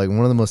of like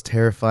one of the most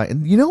terrifying.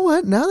 And you know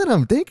what? Now that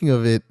I'm thinking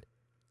of it,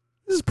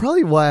 this is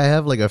probably why I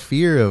have like a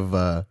fear of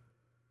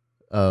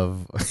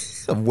of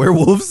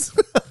werewolves,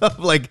 of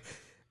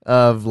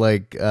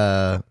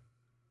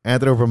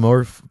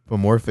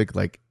anthropomorphic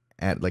like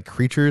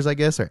creatures, I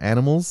guess, or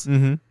animals.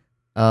 Mm-hmm.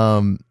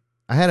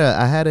 I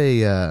had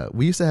a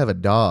we used to have a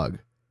dog,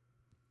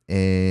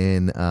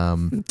 and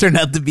Turned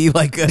out to be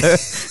like a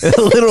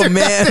little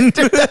man.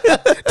 turned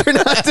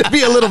out to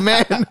be a little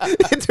man.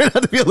 It turned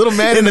out to be a little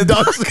man in a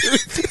dog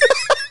suit.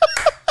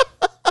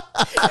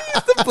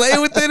 Play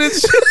with it and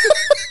shit.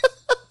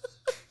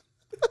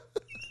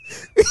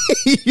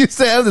 He used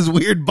to have this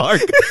weird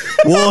bark.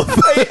 Wolf.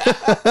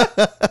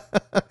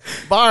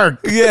 Bark.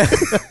 Yeah.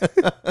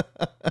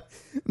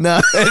 No.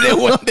 And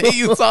then one day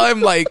you saw him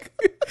like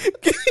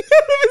getting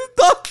out of his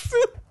dog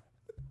suit.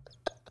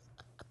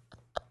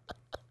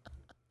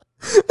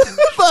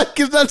 Fuck,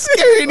 it's not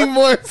scary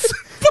anymore.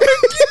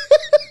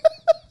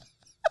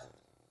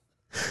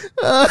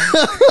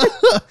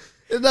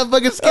 It's not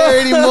fucking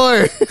scary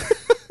anymore.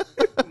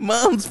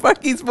 Mom,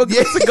 Sparky's smoking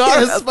Yeah, a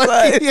cigar yeah,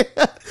 outside. Sparky,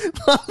 yeah.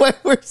 Mom,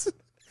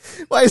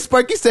 why is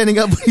Sparky standing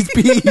up when he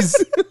pees?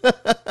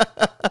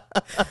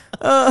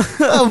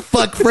 Oh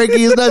fuck,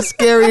 Frankie, it's not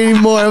scary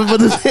anymore. I was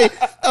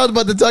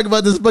about to talk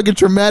about this fucking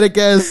traumatic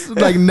ass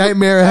like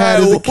nightmare I had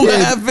as a What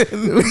kid.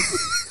 happened?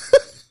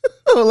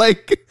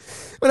 Like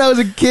when I was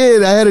a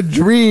kid, I had a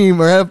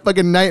dream or had a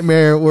fucking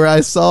nightmare where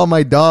I saw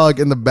my dog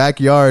in the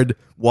backyard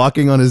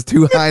walking on his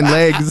two hind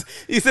legs.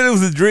 You said it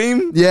was a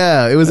dream?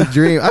 Yeah, it was a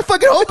dream. I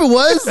fucking hope it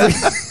was.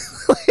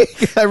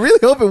 Like, I really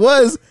hope it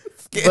was.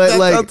 But That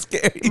like, sounds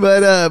scary.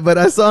 but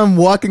I saw him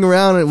walking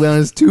around on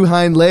his two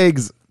hind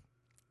legs,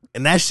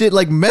 and that shit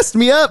like messed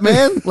me up,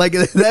 man. Like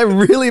that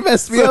really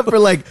messed me up for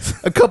like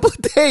a couple of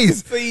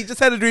days. So you just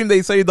had a dream that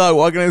you saw your dog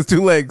walking on his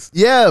two legs.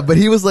 Yeah, but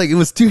he was like, it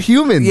was too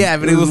human. Yeah,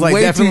 but it was like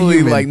way too definitely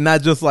human. like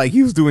not just like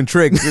he was doing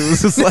tricks. It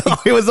was just like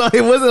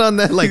It wasn't on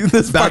that like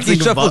This Sparky bouncing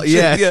shuffle ball.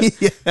 Yeah,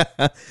 shit,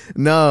 yeah.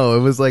 No, it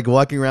was like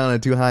walking around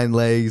on two hind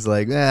legs.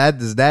 Like that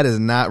is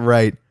not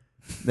right.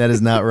 That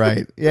is not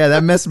right. Yeah,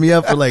 that messed me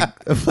up for like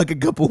a fucking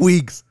couple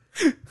weeks.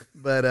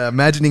 But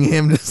imagining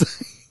him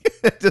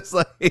just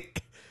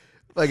like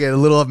a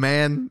little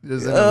man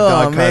just in a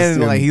dog man,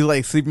 costume. like he's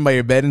like sleeping by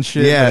your bed and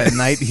shit. Yeah. But at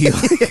night he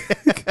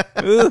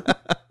like,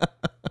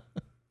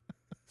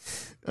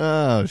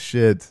 Oh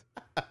shit!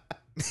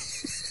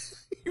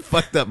 You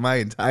fucked up my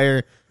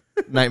entire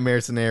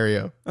nightmare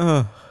scenario.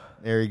 oh,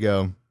 There you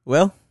go.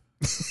 well,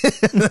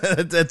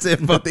 That's it,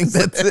 folks. I think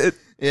that's it.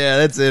 Yeah,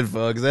 that's it,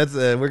 folks. That's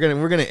we're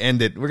gonna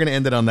end it. We're gonna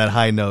end it on that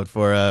high note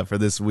for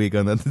this week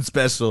on the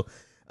special.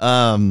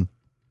 But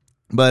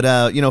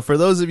for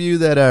those of you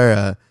that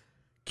are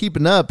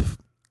keeping up,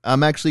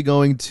 I'm actually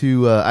going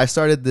to. I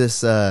started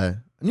this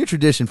new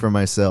tradition for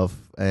myself,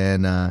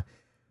 and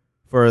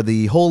for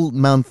the whole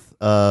month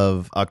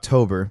of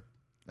October,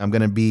 I'm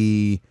gonna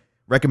be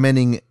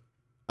recommending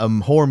a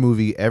horror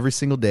movie every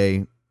single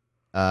day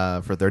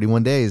for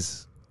 31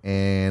 days,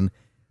 and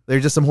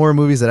there's just some horror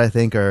movies that I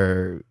think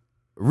are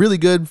really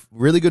good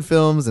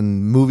films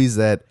and movies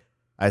that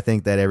I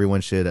think that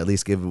everyone should at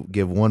least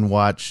give one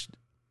watch.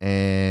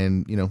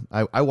 And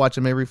I watch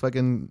them every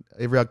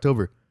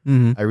October.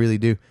 Mm-hmm. I really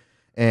do,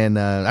 and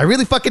I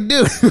really fucking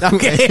do.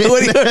 Okay,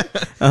 what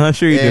are you?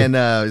 Sure you do.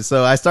 And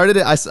so I started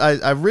it.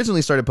 I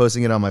originally started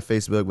posting it on my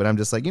Facebook, but I'm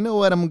just like, you know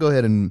what? I'm gonna go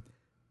ahead and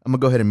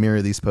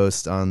mirror these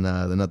posts on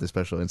the Nothing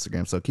Special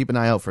Instagram. So keep an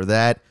eye out for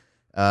that.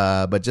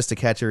 But just to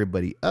catch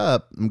everybody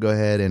up, I'm gonna go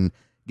ahead and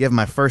give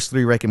my first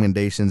 3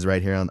 recommendations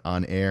right here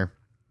on air.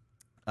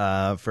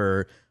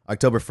 For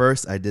October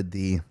 1st, I did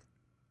the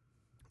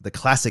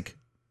classic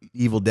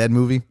Evil Dead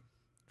movie.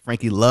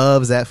 Frankie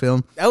loves that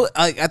film.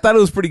 I thought it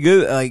was pretty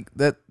good. Like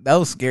that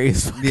was scary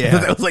as fuck. Yeah.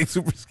 That was like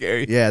super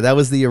scary. Yeah, that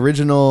was the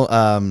original.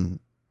 That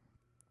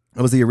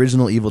was the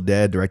original Evil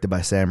Dead, directed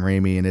by Sam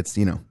Raimi, and it's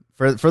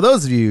for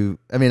those of you.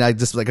 I mean, I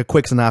just like a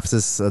quick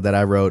synopsis that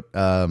I wrote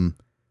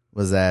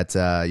was that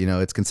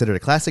it's considered a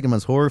classic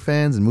amongst horror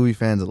fans and movie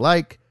fans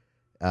alike.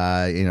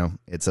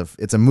 It's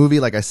a movie.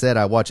 Like I said,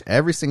 I watch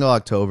every single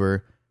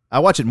October. I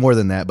watch it more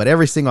than that, but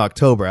every single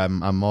October,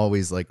 I'm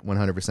always like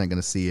 100% going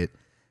to see it.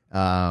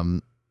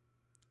 And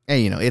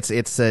it's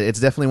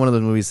definitely one of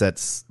those movies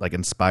that's like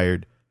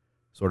inspired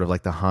sort of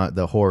like the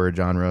horror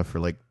genre for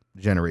like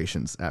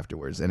generations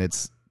afterwards, and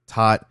it's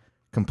taught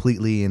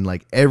completely in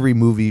like every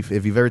movie.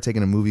 If you've ever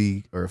taken a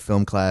movie or a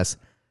film class,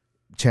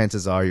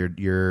 chances are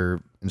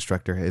your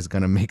instructor is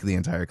going to make the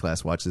entire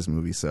class watch this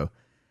movie. So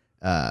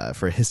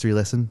for a history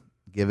lesson,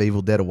 give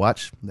Evil Dead a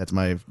watch. That's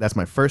my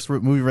first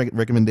movie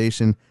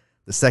recommendation.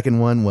 The second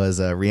one was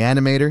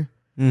Reanimator.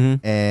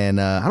 Mm-hmm. And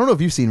I don't know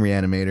if you've seen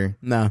Reanimator.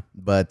 No.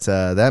 But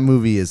that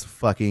movie is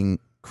fucking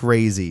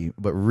crazy,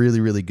 but really,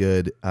 really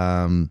good.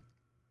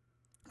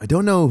 I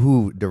don't know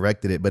who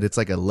directed it, but it's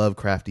like a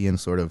Lovecraftian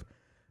sort of...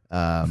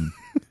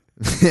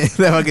 that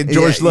fucking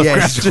George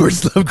Lovecraft. Yeah,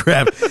 George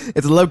Lovecraft.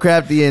 It's a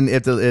Lovecraftian.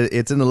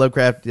 It's in the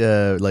Lovecraft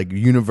like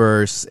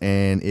universe,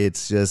 and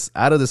it's just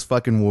out of this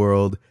fucking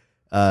world.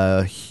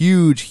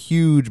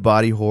 Huge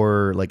body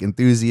horror like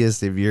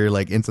enthusiast. If you're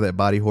like into that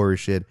body horror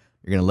shit,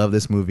 you're gonna love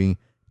this movie.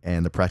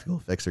 And the practical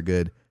effects are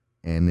good,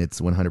 and it's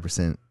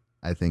 100%,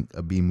 I think,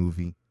 a B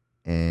movie,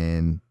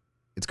 and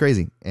it's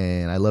crazy,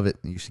 and I love it.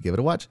 You should give it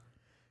a watch.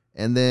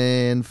 And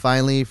then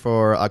finally,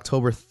 for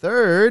October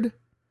 3rd,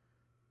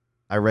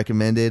 I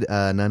recommended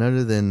none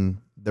other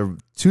than the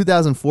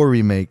 2004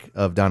 remake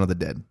of Dawn of the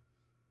Dead.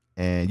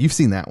 And you've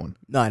seen that one.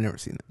 No, I never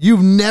seen it.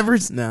 You've never...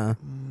 No.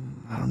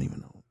 I don't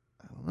even know.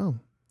 I don't know.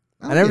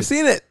 I never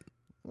seen it.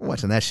 I'm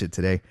watching that shit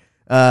today.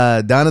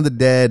 Dawn of the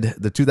Dead,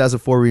 the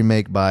 2004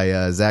 remake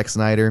by Zack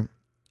Snyder.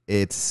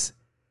 It's...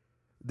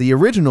 The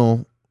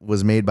original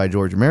was made by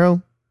George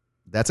Romero.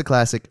 That's a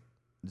classic.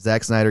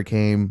 Zack Snyder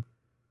came...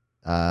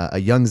 a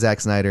young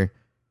Zack Snyder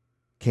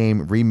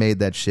came, remade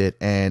that shit,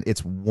 and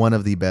it's one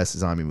of the best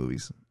zombie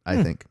movies,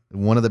 I think.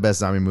 One of the best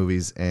zombie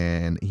movies,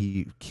 and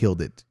he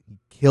killed it. He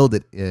killed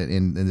it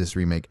in this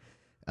remake.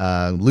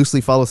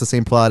 Loosely follows the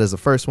same plot as the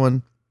first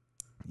one.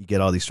 You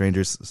get all these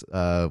strangers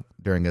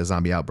during a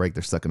zombie outbreak.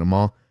 They're stuck in a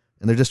mall,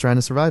 and they're just trying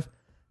to survive.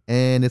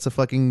 And it's a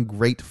fucking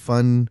great,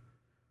 fun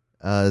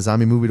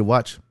zombie movie to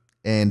watch.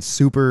 And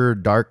super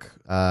dark,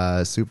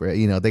 super,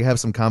 they have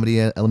some comedy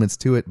elements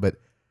to it, but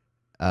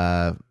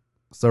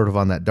sort of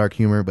on that dark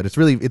humor, but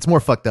it's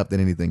more fucked up than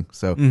anything.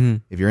 So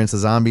if you're into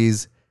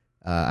zombies,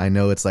 I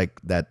know it's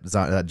like that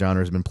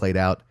genre has been played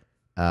out.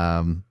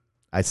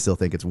 I still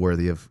think it's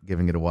worthy of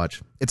giving it a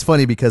watch. It's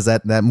funny because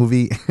that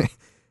movie,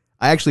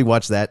 I actually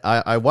watched that.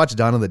 I watched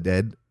Dawn of the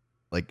Dead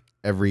like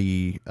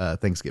every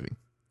Thanksgiving.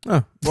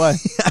 Oh, why?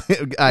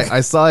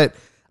 I saw it.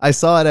 I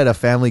saw it at a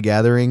family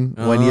gathering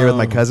one year with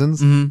my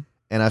cousins, and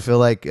I feel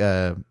like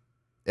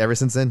ever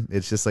since then,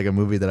 it's just like a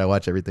movie that I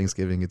watch every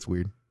Thanksgiving. It's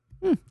weird.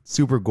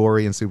 Super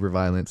gory and super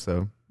violent,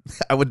 so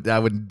I would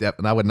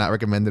not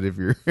recommend it if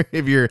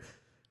you're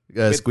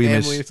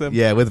squeamish. Family or something?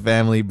 Yeah, with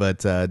family, but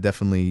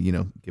definitely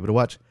give it a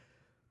watch.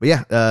 But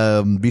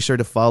yeah, be sure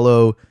to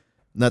follow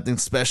Nothing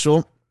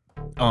Special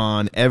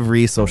on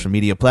every social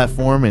media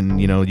platform, and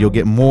you'll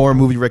get more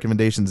movie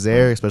recommendations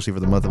there, especially for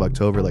the month of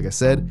October, like I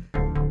said.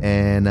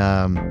 And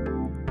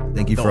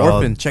thank you The for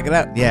Orphan, all. check it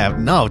out. Yeah,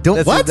 no, don't.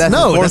 That's What? the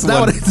No, fourth that's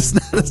not one.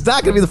 what it's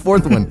not gonna be the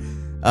fourth one.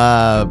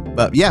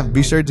 But yeah,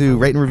 be sure to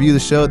rate and review the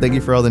show. Thank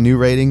you for all the new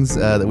ratings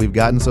that we've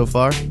gotten so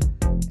far.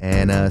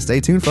 And stay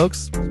tuned,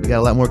 folks. We got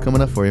a lot more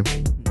coming up for you.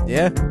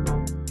 Yeah.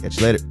 Catch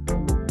you later.